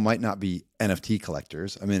 Those people might not be NFT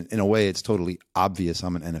collectors. I mean, in a way, it's totally obvious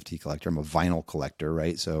I'm an NFT collector. I'm a vinyl collector,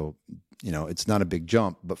 right? So it's not a big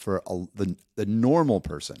jump, but for the normal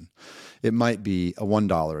person, it might be a $1,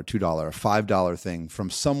 a $2, a $5 thing from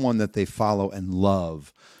someone that they follow and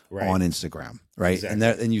love on Instagram, right?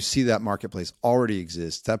 Exactly. And you see that marketplace already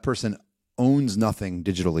exists. That person owns nothing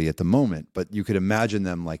digitally at the moment, but you could imagine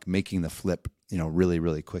them like making the flip, really,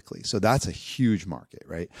 really quickly. So that's a huge market,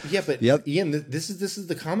 right? Yeah, but Ian, this is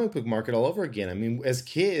the comic book market all over again. I mean, as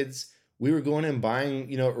kids, we were going and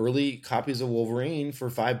buying, early copies of Wolverine for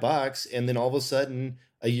 $5, and then all of a sudden,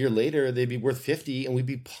 a year later, they'd be worth 50, and we'd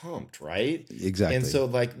be pumped, right? Exactly. And so,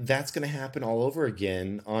 like, that's going to happen all over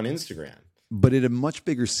again on Instagram, but at a much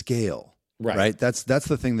bigger scale, right? That's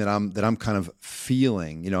the thing that I'm kind of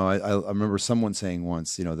feeling. I remember someone saying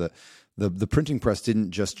once, the printing press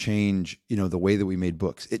didn't just change, the way that we made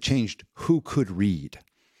books; it changed who could read.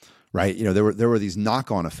 right? You know, there were these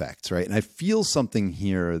knock-on effects, right? And I feel something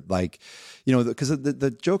here, like, you know, because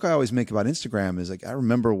the joke I always make about Instagram is like, I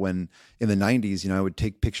remember when in the 90s, you know, I would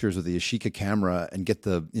take pictures with the Yashica camera and get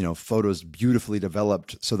the, you know, photos beautifully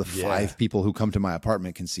developed so the 5 people who come to my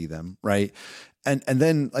apartment can see them, right? And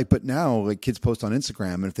then like, but now like kids post on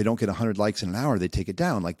Instagram, and if they don't get 100 likes in an hour, they take it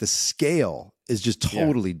down. Like the scale is just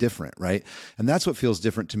totally different, right? And that's what feels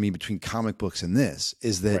different to me between comic books and this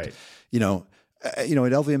is that, you know, at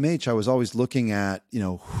LVMH, I was always looking at, you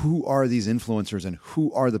know, who are these influencers and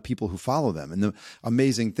who are the people who follow them. And the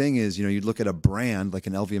amazing thing is, you know, you'd look at a brand like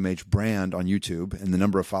an LVMH brand on YouTube and the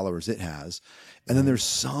number of followers it has. And then there's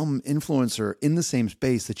some influencer in the same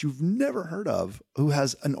space that you've never heard of who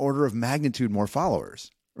has an order of magnitude more followers,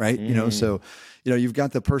 right? You know, so, you know, you've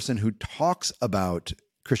got the person who talks about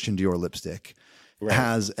Christian Dior lipstick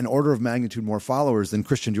has an order of magnitude more followers than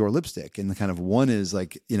Christian Dior lipstick. And the kind of one is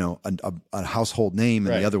like, you know, a household name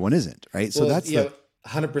and the other one isn't, right? So that's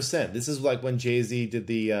 100%. This is like when Jay-Z did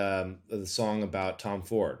the song about Tom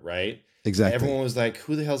Ford, right? Exactly. Everyone was like,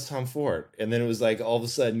 who the hell's Tom Ford? And then it was like, all of a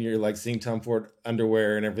sudden you're like seeing Tom Ford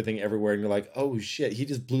underwear and everything everywhere. And you're like, oh shit, he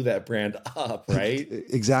just blew that brand up, right?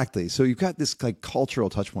 Exactly. So you've got this like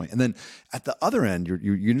cultural touch point. And then at the other end,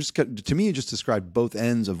 you just got, to me, you just described both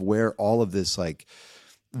ends of where all of this, like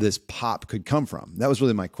this pop could come from. That was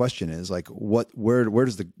really my question is like, where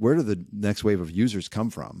do the next wave of users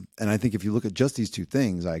come from? And I think if you look at just these two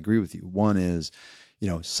things, I agree with you. One is, you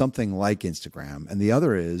know, something like Instagram. And the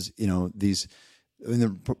other is, you know,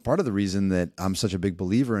 part of the reason that I'm such a big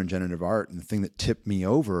believer in generative art and the thing that tipped me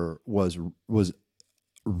over was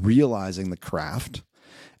realizing the craft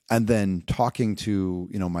and then talking to,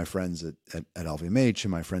 you know, my friends at LVMH and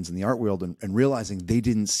my friends in the art world and realizing they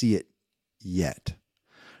didn't see it yet.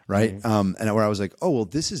 Right. And where I was like, oh, well,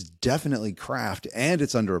 this is definitely craft and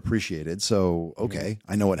it's underappreciated. So, okay,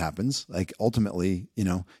 I know what happens. Like ultimately, you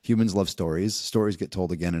know, humans love stories. Stories get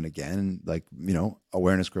told again and again. And like, you know,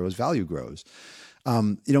 awareness grows, value grows.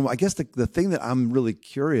 You know, I guess the thing that I'm really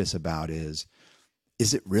curious about is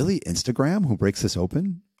it really Instagram who breaks this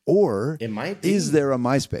open? Or it might be. Is there a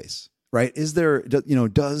MySpace? Right? Is there, you know,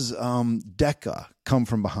 does Decca come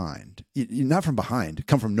from behind? Not from behind,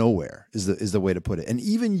 come from nowhere is the way to put it. And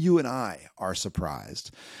even you and I are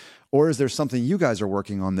surprised. Or is there something you guys are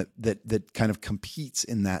working on that kind of competes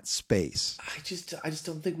in that space? I just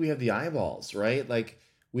don't think we have the eyeballs, right? Like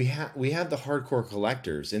we have the hardcore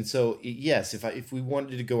collectors. And so yes, if we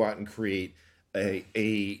wanted to go out and create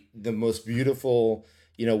the most beautiful,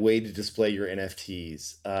 you know, way to display your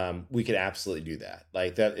NFTs, we could absolutely do that.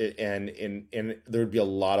 Like that, and there would be a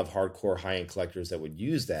lot of hardcore high-end collectors that would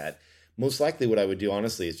use that. Most likely what I would do,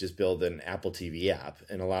 honestly, is just build an Apple TV app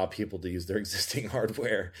and allow people to use their existing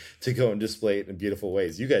hardware to go and display it in beautiful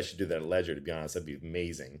ways. You guys should do that at Ledger, to be honest. That'd be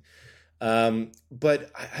amazing.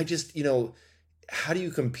 But I just, you know, how do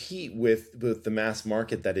you compete with the mass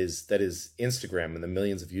market that is Instagram and the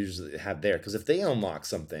millions of users that they have there? Because if they unlock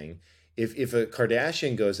something, if a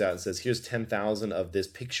Kardashian goes out and says, here's 10,000 of this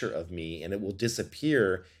picture of me and it will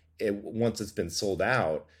disappear once it's been sold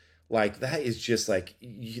out, like that is just like,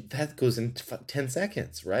 that goes in 10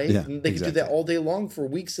 seconds, right? Yeah, and they could do that all day long for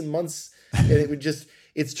weeks and months. And it would just,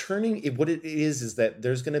 it's turning, what it is that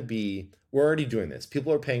there's going to be, we're already doing this.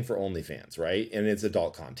 People are paying for OnlyFans, right? And it's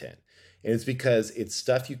adult content. And it's because it's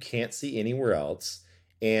stuff you can't see anywhere else.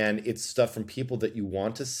 And it's stuff from people that you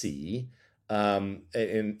want to see.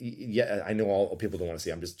 And yeah, I know all people don't want to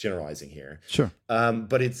see. I'm just generalizing here. Sure.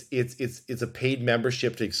 But it's a paid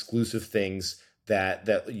membership to exclusive things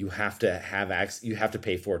that you have to have access. You have to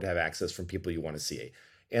pay for it to have access from people you want to see.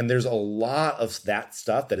 And there's a lot of that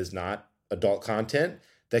stuff that is not adult content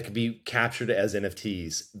that could be captured as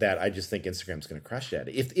NFTs that I just think Instagram's going to crush at.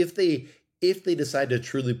 If they decide to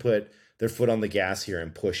truly put their foot on the gas here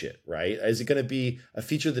and push it, right? Is it going to be a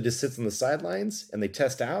feature that just sits on the sidelines and they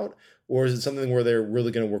test out? Or is it something where they're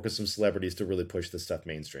really going to work with some celebrities to really push this stuff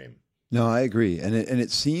mainstream? No, I agree. And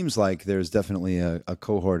it seems like there's definitely a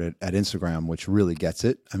cohort at Instagram which really gets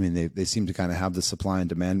it. I mean, they seem to kind of have the supply and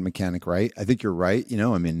demand mechanic right. I think you're right. You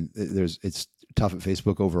know, I mean, it's tough at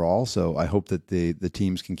Facebook overall. So I hope that the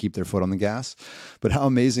teams can keep their foot on the gas. But how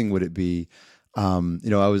amazing would it be? You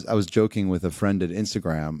know, I was joking with a friend at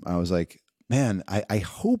Instagram. I was like, man, I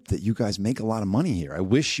hope that you guys make a lot of money here. I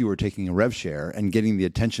wish you were taking a rev share and getting the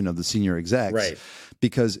attention of the senior execs. Right.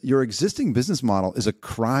 Because your existing business model is a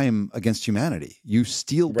crime against humanity. You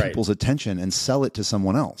steal people's attention and sell it to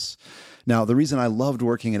someone else. Now, the reason I loved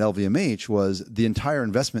working at LVMH was the entire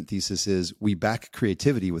investment thesis is we back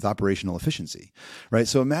creativity with operational efficiency, right?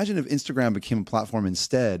 So imagine if Instagram became a platform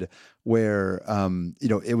instead where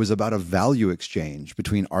it was about a value exchange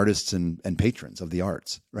between artists and patrons of the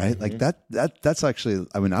arts, right? Like that's actually,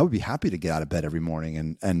 I mean, I would be happy to get out of bed every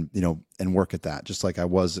morning and work at that, just like I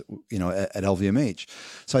was, at LVMH.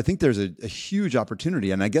 So I think there's a huge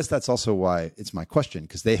opportunity. And I guess that's also why it's my question,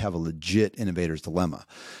 because they have a legit innovator's dilemma.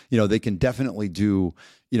 They can definitely do,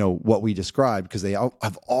 what we described, because they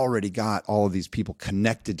have already got all of these people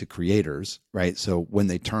connected to creators, right? So when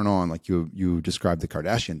they turn on, like you described the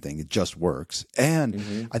Kardashian thing, it just works.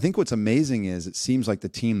 And I think what's amazing is it seems like the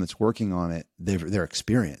team that's working on it, they're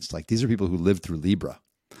experienced. Like these are people who lived through Libra,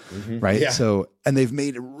 right? Yeah. So, and they've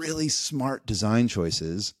made really smart design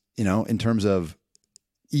choices, in terms of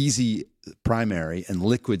easy primary and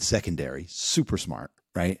liquid secondary, super smart,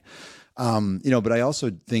 right? But I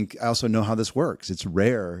also know how this works. It's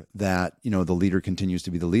rare that, the leader continues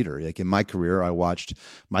to be the leader. Like in my career, I watched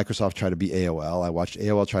Microsoft try to be AOL. I watched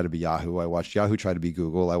AOL try to be Yahoo. I watched Yahoo try to be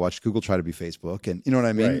Google. I watched Google try to be Facebook. And you know what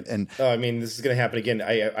I mean? Right. And this is going to happen again.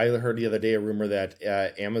 I heard the other day a rumor that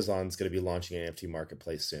Amazon's going to be launching an NFT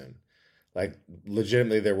marketplace soon. Like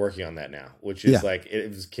legitimately, they're working on that now, which is like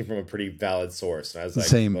came from a pretty valid source. And I was like,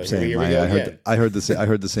 same. I heard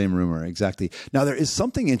the same rumor exactly. Now there is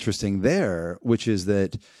something interesting there, which is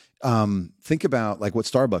that think about like what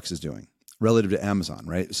Starbucks is doing relative to Amazon,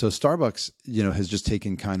 right? So Starbucks, has just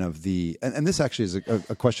taken kind of and this actually is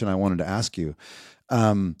a question I wanted to ask you.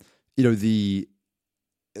 The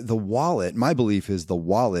wallet. My belief is the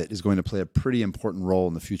wallet is going to play a pretty important role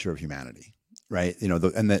in the future of humanity. Right.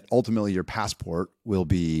 And that ultimately your passport will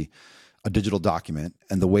be a digital document.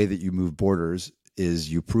 And the way that you move borders is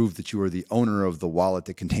you prove that you are the owner of the wallet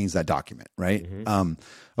that contains that document. Right.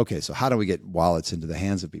 Okay. So how do we get wallets into the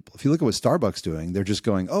hands of people? If you look at what Starbucks doing, they're just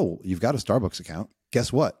going, oh, you've got a Starbucks account.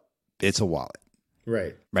 Guess what? It's a wallet.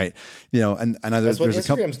 Right. Right. And that's what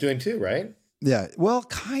Instagram's doing too, right? Yeah, well,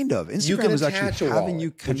 kind of. Instagram is actually having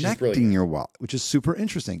you connecting your wallet, which is super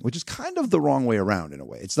interesting, which is kind of the wrong way around in a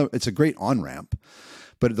way. It's a great on-ramp,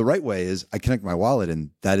 but the right way is I connect my wallet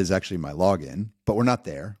and that is actually my login, but we're not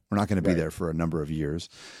there. We're not going to be there for a number of years.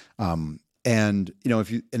 But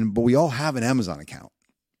we all have an Amazon account,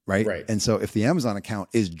 right? Right. And so if the Amazon account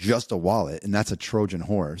is just a wallet and that's a Trojan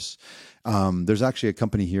horse, there's actually a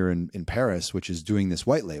company here in Paris which is doing this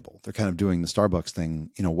white label. They're kind of doing the Starbucks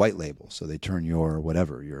thing, white label. So they turn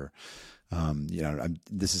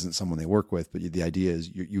this isn't someone they work with, but the idea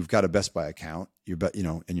is you've got a Best Buy account,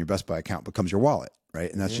 and your Best Buy account becomes your wallet,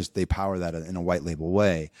 right? And that's just they power that in a white label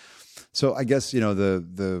way. So I guess you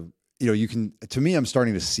can. To me, I'm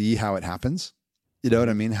starting to see how it happens. You know what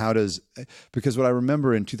I mean? Because what I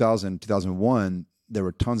remember in 2001, there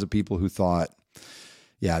were tons of people who thought,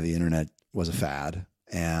 yeah, the internet was a fad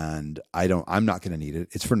and I'm not going to need it.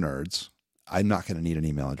 It's for nerds. I'm not going to need an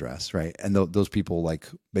email address. Right. And those people like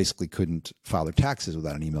basically couldn't file their taxes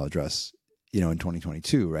without an email address, in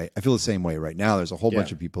 2022. Right. I feel the same way right now. There's a whole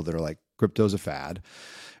bunch of people that are like, crypto's a fad,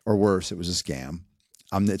 or worse, it was a scam.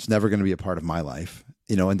 It's never going to be a part of my life,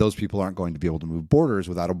 and those people aren't going to be able to move borders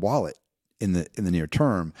without a wallet in the near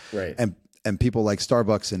term. Right. And people like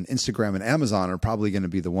Starbucks and Instagram and Amazon are probably going to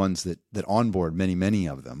be the ones that onboard many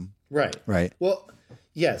of them. Right. Right. Well,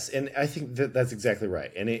 yes, and I think that's exactly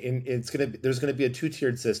right. And there's going to be a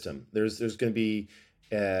two-tiered system. There's going to be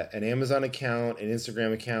an Amazon account, an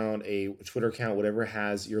Instagram account, a Twitter account, whatever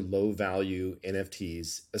has your low-value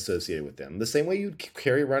NFTs associated with them. The same way you'd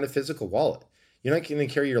carry around a physical wallet. You're not going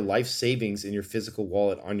to carry your life savings in your physical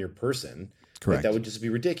wallet on your person. Correct. Like, that would just be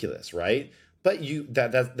ridiculous, right? But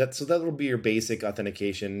so that will be your basic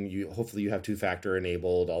authentication. Hopefully you have two-factor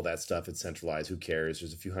enabled, all that stuff. It's centralized. Who cares?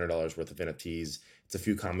 There's a few $100s worth of NFTs. It's a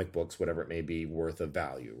few comic books, whatever it may be, worth of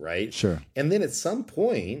value, right? Sure. And then at some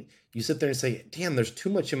point you sit there and say, damn, there's too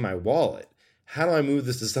much in my wallet. How do I move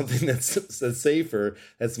this to something that's safer,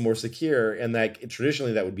 that's more secure? And that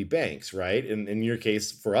traditionally that would be banks, right? And in your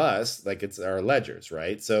case, for us, like it's our ledgers,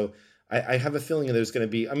 right? So I have a feeling there's going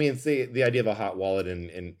to be, it's the idea of a hot wallet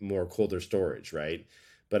and more colder storage, right?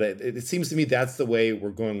 But it seems to me that's the way we're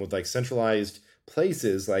going with like centralized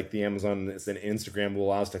places like the Amazon and Instagram will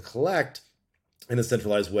allow us to collect in a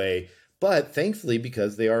centralized way. But thankfully,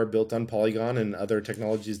 because they are built on Polygon and other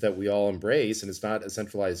technologies that we all embrace, and it's not a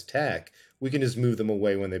centralized tech, we can just move them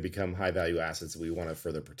away when they become high value assets that we want to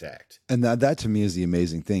further protect. And that to me is the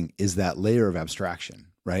amazing thing, is that layer of abstraction.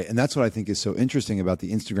 Right. And that's what I think is so interesting about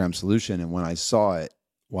the Instagram solution. And when I saw it,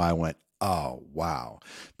 I went, oh, wow.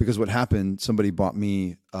 Because what happened, somebody bought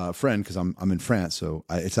me a friend, because I'm in France. So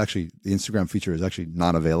it's actually, the Instagram feature is actually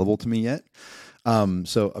not available to me yet.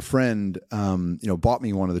 So a friend, bought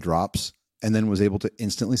me one of the drops and then was able to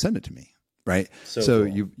instantly send it to me. Right. So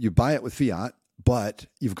cool. you buy it with fiat, but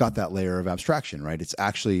you've got that layer of abstraction, right? It's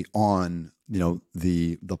actually on,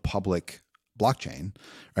 the public blockchain,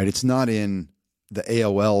 right? It's not in the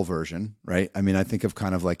AOL version, right? I mean, I think of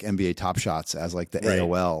kind of like NBA Top Shots as like the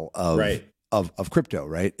AOL of crypto,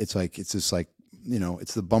 right? It's just like,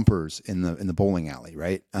 it's the bumpers in the bowling alley,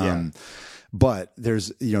 right? But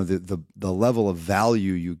there's, the level of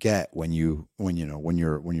value you get when you're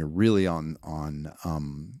really on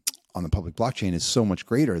the public blockchain is so much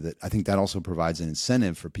greater that I think that also provides an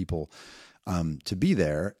incentive for people to be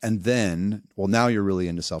there. And then, now you're really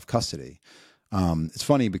into self-custody. It's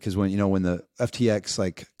funny because when the FTX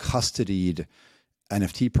like custodied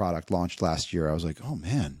NFT product launched last year, I was like, oh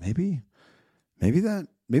man, maybe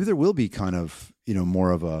there will be kind of,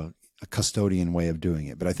 more of a custodian way of doing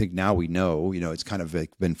it. But I think now we know, it's kind of like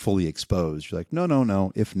been fully exposed. You're like,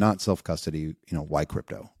 no. If not self-custody, why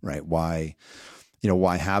crypto, right? Why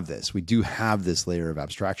have this? We do have this layer of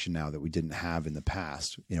abstraction now that we didn't have in the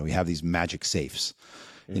past. We have these magic safes.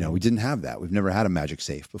 We didn't have that. We've never had a magic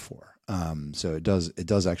safe before. So it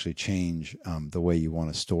does actually change the way you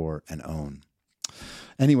want to store and own.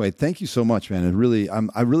 Anyway, thank you so much, man.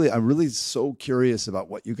 I'm really so curious about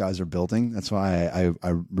what you guys are building. That's why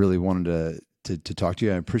I really wanted to talk to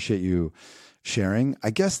you. I appreciate you sharing.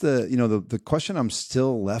 I guess the question I'm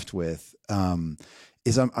still left with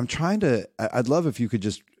is I'm trying to. I'd love if you could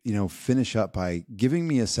just finish up by giving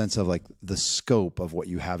me a sense of like the scope of what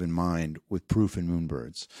you have in mind with Proof and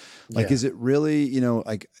Moonbirds. Like, is it really you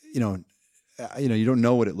don't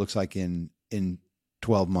know what it looks like in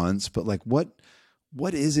 12 months, but like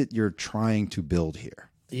what is it you're trying to build here?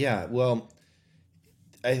 Yeah, well,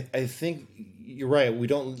 I think you're right. We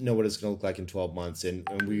don't know what it's going to look like in 12 months. And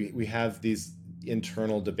we have these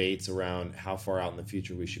internal debates around how far out in the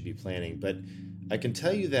future we should be planning. But I can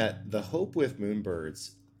tell you that the hope with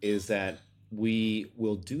Moonbirds is that we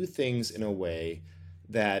will do things in a way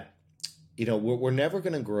that, we're never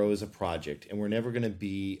going to grow as a project, and we're never going to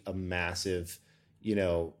be a massive,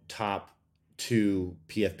 top 2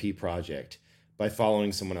 PFP project by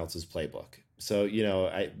following someone else's playbook. So,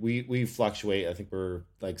 we fluctuate. I think we're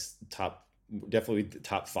like definitely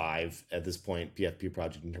top 5 at this point, PFP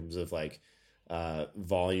project, in terms of like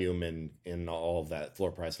volume and all of that,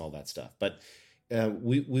 floor price and all that stuff. But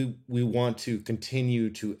we want to continue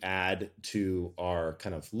to add to our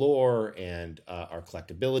kind of lore and our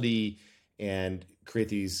collectability and create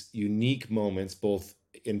these unique moments, both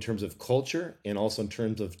in terms of culture and also in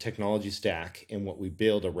terms of technology stack and what we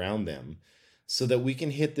build around them, so that we can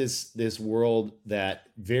hit this world that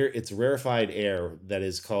it's rarefied air that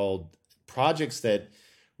is called projects that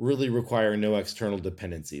really require no external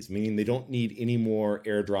dependencies, meaning they don't need any more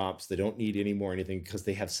airdrops, they don't need any more anything, because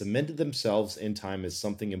they have cemented themselves in time as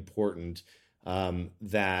something important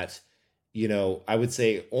that, I would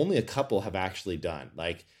say only a couple have actually done.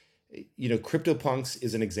 Like, CryptoPunks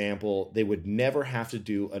is an example. They would never have to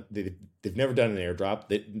do they've never done an airdrop.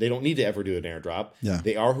 They don't need to ever do an airdrop. Yeah.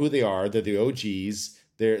 They are who they are. They're the OGs.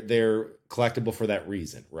 They're collectible for that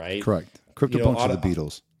reason, right? Correct. CryptoPunks are the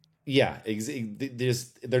Beatles. Yeah,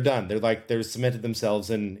 they're done. They're cemented themselves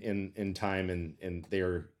in time, and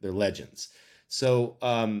they're legends. So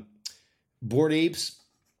Bored Apes,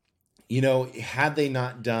 had they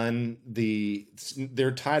not done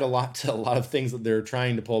they're tied a lot to a lot of things that they're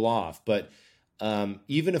trying to pull off. But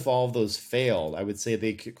even if all of those failed, I would say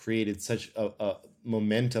they created such a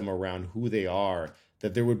momentum around who they are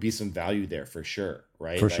that there would be some value there for sure,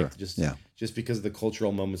 right? For sure. Just because of the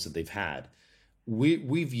cultural moments that they've had.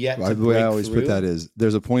 We've yet to break through. The way I always put that is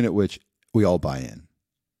there's a point at which we all buy in.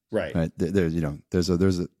 Right.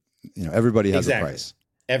 There's everybody has a price.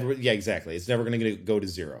 Exactly. It's never going to go to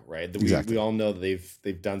zero, right? Exactly. We all know that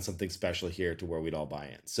they've done something special here to where we'd all buy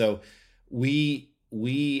in. So we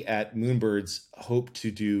at Moonbirds hope to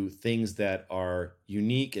do things that are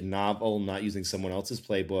unique and novel, not using someone else's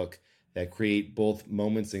playbook, that create both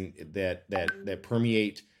moments that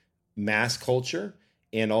permeate mass culture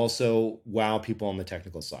and also wow people on the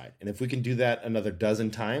technical side. And if we can do that another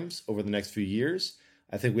dozen times over the next few years,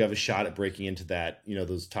 I think we have a shot at breaking into that,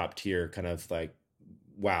 those top tier kind of like,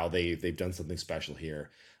 wow, they've done something special here,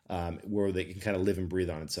 where they can kind of live and breathe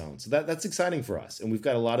on its own. So that's exciting for us. And we've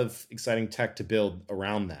got a lot of exciting tech to build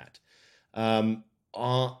around that.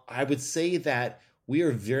 I would say that we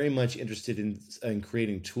are very much interested in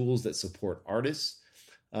creating tools that support artists,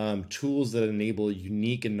 tools that enable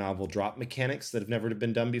unique and novel drop mechanics that have never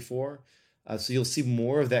been done before. So you'll see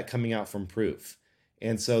more of that coming out from Proof.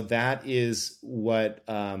 And so that is what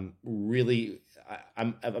really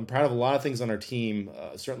I'm proud of a lot of things on our team,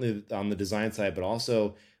 certainly on the design side, but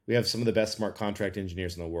also we have some of the best smart contract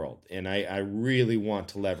engineers in the world. And I really want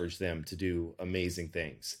to leverage them to do amazing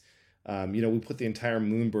things. We put the entire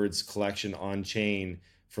Moonbirds collection on chain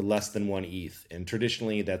for less than 1 ETH. And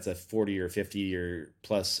traditionally that's a 40 or 50 year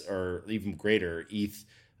plus or even greater ETH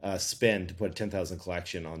spend to put a 10,000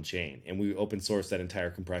 collection on chain. And we open source that entire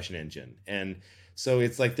compression engine. And so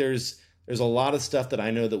it's like there's a lot of stuff that I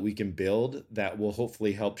know that we can build that will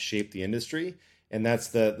hopefully help shape the industry. And that's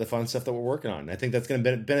the fun stuff that we're working on. I think that's going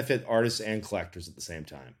to benefit artists and collectors at the same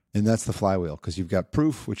time. And that's the flywheel, because you've got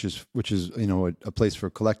Proof, which is a place for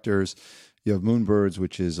collectors. You have Moonbirds,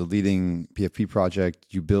 which is a leading PFP project.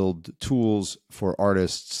 You build tools for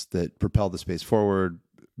artists that propel the space forward,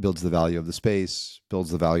 builds the value of the space, builds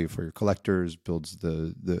the value for your collectors, builds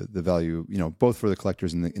the value, both for the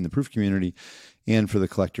collectors in the Proof community and for the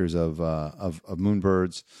collectors of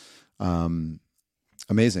Moonbirds.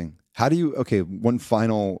 Amazing. How do you? Okay, one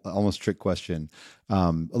final, almost trick question,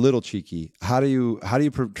 a little cheeky. How do you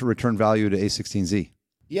return value to A16Z?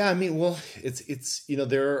 Yeah, I mean, well, it's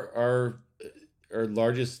there are our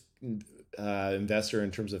largest investor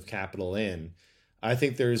in terms of capital in. I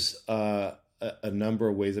think there's a number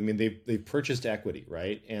of ways. I mean, they've purchased equity,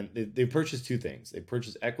 right? And they purchased two things. They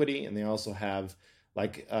purchased equity, and they also have,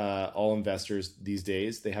 like all investors these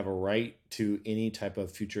days, they have a right to any type of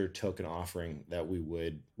future token offering that we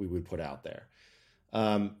would put out there.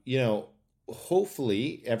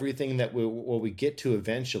 Hopefully everything that what we get to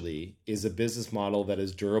eventually is a business model that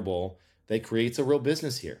is durable, that creates a real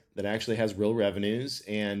business here, that actually has real revenues,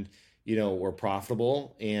 and we're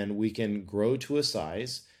profitable, and we can grow to a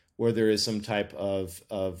size where there is some type of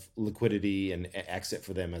liquidity and exit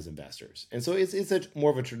for them as investors. And so it's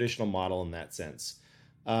more of a traditional model in that sense.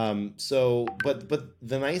 But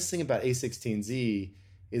the nice thing about A16Z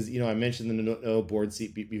is, I mentioned the no board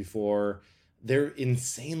seat before. They're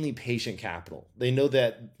insanely patient capital. They know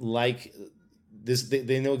that, like this,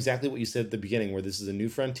 they know exactly what you said at the beginning, where this is a new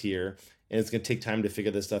frontier and it's going to take time to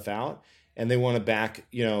figure this stuff out. And they want to back,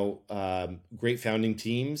 great founding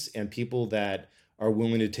teams and people that are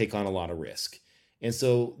willing to take on a lot of risk. And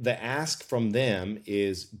so the ask from them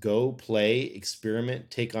is go play,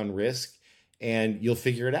 experiment, take on risk, and you'll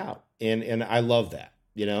figure it out. And I love that,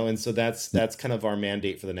 and so that's kind of our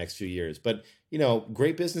mandate for the next few years. But,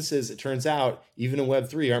 great businesses, it turns out, even in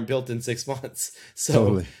Web3, aren't built in 6 months. So,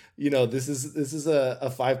 totally. This is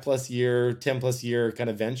a 5+ year, 10+ year kind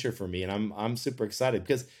of venture for me. And I'm super excited,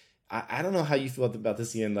 because I don't know how you feel about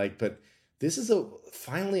this, Ian, but this is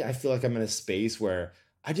finally, I feel like I'm in a space where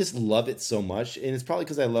I just love it so much. And it's probably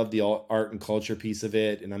because I love the art and culture piece of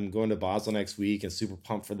it. And I'm going to Basel next week and super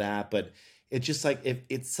pumped for that. But it's just like,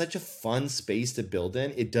 it's such a fun space to build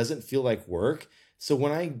in. It doesn't feel like work. So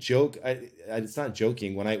when I joke, it's not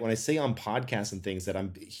joking. When I say on podcasts and things that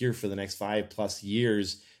I'm here for the next 5+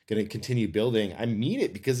 years, going to continue building, I mean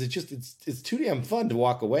it, because it's too damn fun to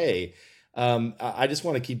walk away. I just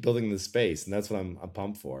want to keep building this space, and that's what I'm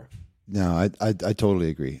pumped for. No, I totally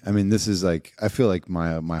agree. I mean, this is like, I feel like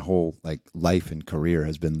my whole life and career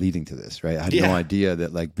has been leading to this, right? I had no idea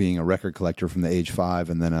that being a record collector from the age 5,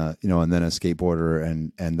 and then a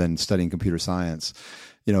skateboarder, and then studying computer science,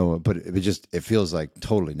 but it feels like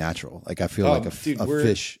totally natural. Like I feel like a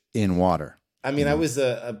fish in water. I mean, I was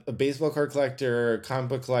a baseball card collector, comic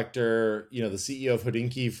book collector, the CEO of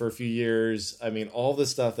Hodinkee for a few years. I mean, all the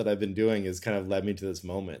stuff that I've been doing has kind of led me to this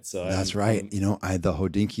moment. So that's right. The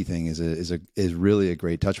Hodinkee thing is really a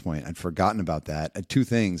great touch point. I'd forgotten about that. Two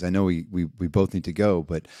things. I know we both need to go,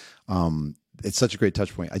 but it's such a great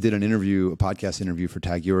touch point. I did a podcast interview for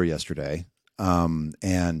Tagyura yesterday,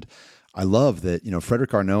 and I love that,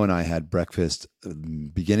 Frederick Arnault and I had breakfast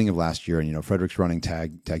beginning of last year, and, Frederick's running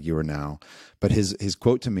Tagyura now, but his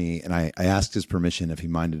quote to me, and I asked his permission if he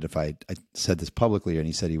minded if I said this publicly, and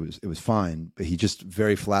he said it was fine, but he just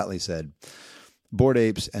very flatly said, Bored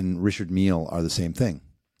Apes and Richard Mille are the same thing.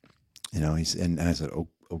 And I said, oh,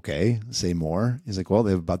 okay, say more. He's like, well,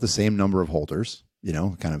 they have about the same number of holders.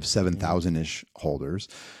 Kind of 7,000-ish holders.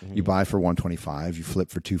 Mm-hmm. You buy for 125, you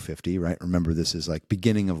flip for 250, right? Remember, this is like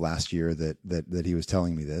beginning of last year that he was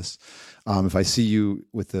telling me this. If I see you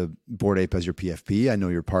with the Bored Ape as your PFP, I know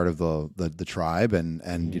you're part of the tribe, and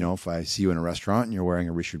mm-hmm. If I see you in a restaurant and you're wearing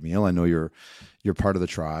a Richard Mille, I know you're part of the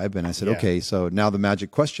tribe. And I said, okay, so now the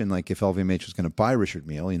magic question, like if LVMH was going to buy Richard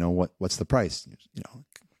Mille, what's the price?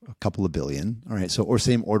 A couple of billion, all right? So, or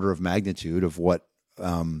same order of magnitude of what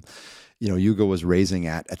Yuga was raising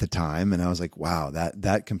at the time. And I was like, wow,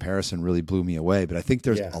 that comparison really blew me away. But I think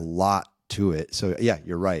there's a lot to it. So yeah,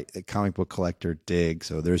 you're right. A comic book collector dig.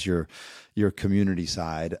 So there's your community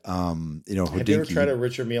side. Have you ever tried a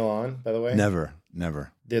Richard Mille on, by the way? Never.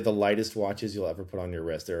 They're the lightest watches you'll ever put on your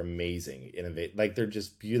wrist. They're amazing, innovate. Like they're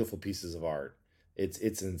just beautiful pieces of art.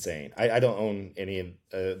 It's insane. I don't own any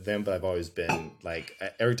of them, but I've always been like,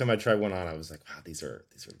 every time I try one on, I was like, wow, these are.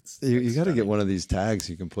 You got to get one of these tags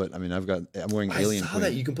you can put. I mean, I'm wearing Alien Queen.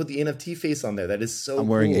 That you can put the NFT face on there. That is so. I'm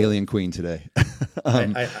wearing Alien Queen today.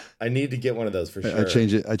 I need to get one of those for sure. I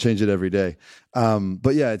change it every day.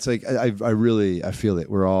 But yeah, it's like I feel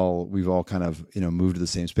it. We've all kind of moved to the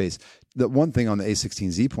same space. The one thing on the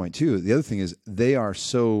A16Z point too, the other thing is they are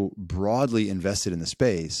so broadly invested in the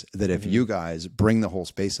space that if you guys bring the whole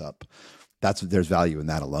space up, there's value in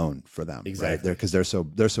that alone for them. Exactly. Right? Because they're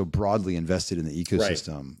so broadly invested in the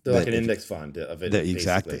ecosystem. Right. They're like an index fund of it.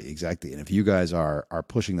 Exactly. And if you guys are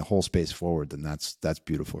pushing the whole space forward, then that's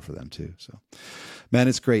beautiful for them too. So, man,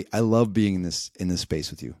 it's great. I love being in this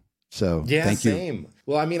space with you. So yeah, thank you. Same.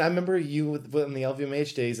 Well, I mean, I remember you in the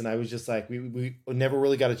LVMH days, and I was just like, we never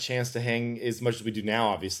really got a chance to hang as much as we do now,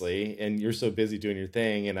 obviously. And you're so busy doing your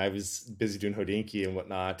thing, and I was busy doing Hodinkee and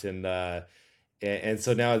whatnot, and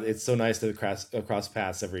so now it's so nice to cross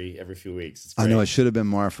paths every few weeks. I know it should have been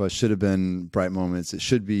Marfa, it should have been Bright Moments. It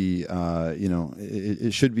should be,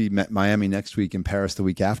 it should be Miami next week and Paris the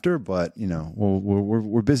week after. But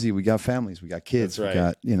we're busy. We got families. We got kids. That's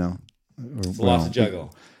right. We got it's a lot to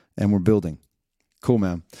juggle. And we're building. Cool,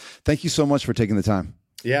 man. Thank you so much for taking the time.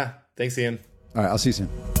 Yeah. Thanks, Ian. All right. I'll see you soon.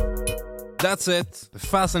 That's it. A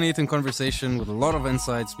fascinating conversation with a lot of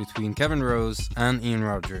insights between Kevin Rose and Ian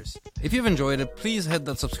Rogers. If you've enjoyed it, please hit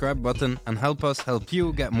that subscribe button and help us help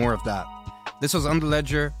you get more of that. This was On the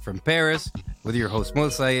Ledger from Paris with your host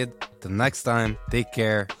Mul Sayed. Till next time, take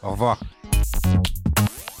care. Au revoir.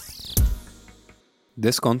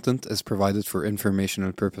 This content is provided for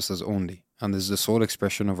informational purposes only and is the sole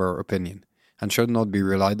expression of our opinion and should not be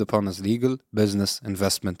relied upon as legal, business,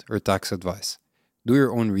 investment, or tax advice. Do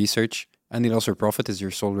your own research. Any loss or profit is your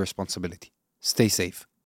sole responsibility. Stay safe.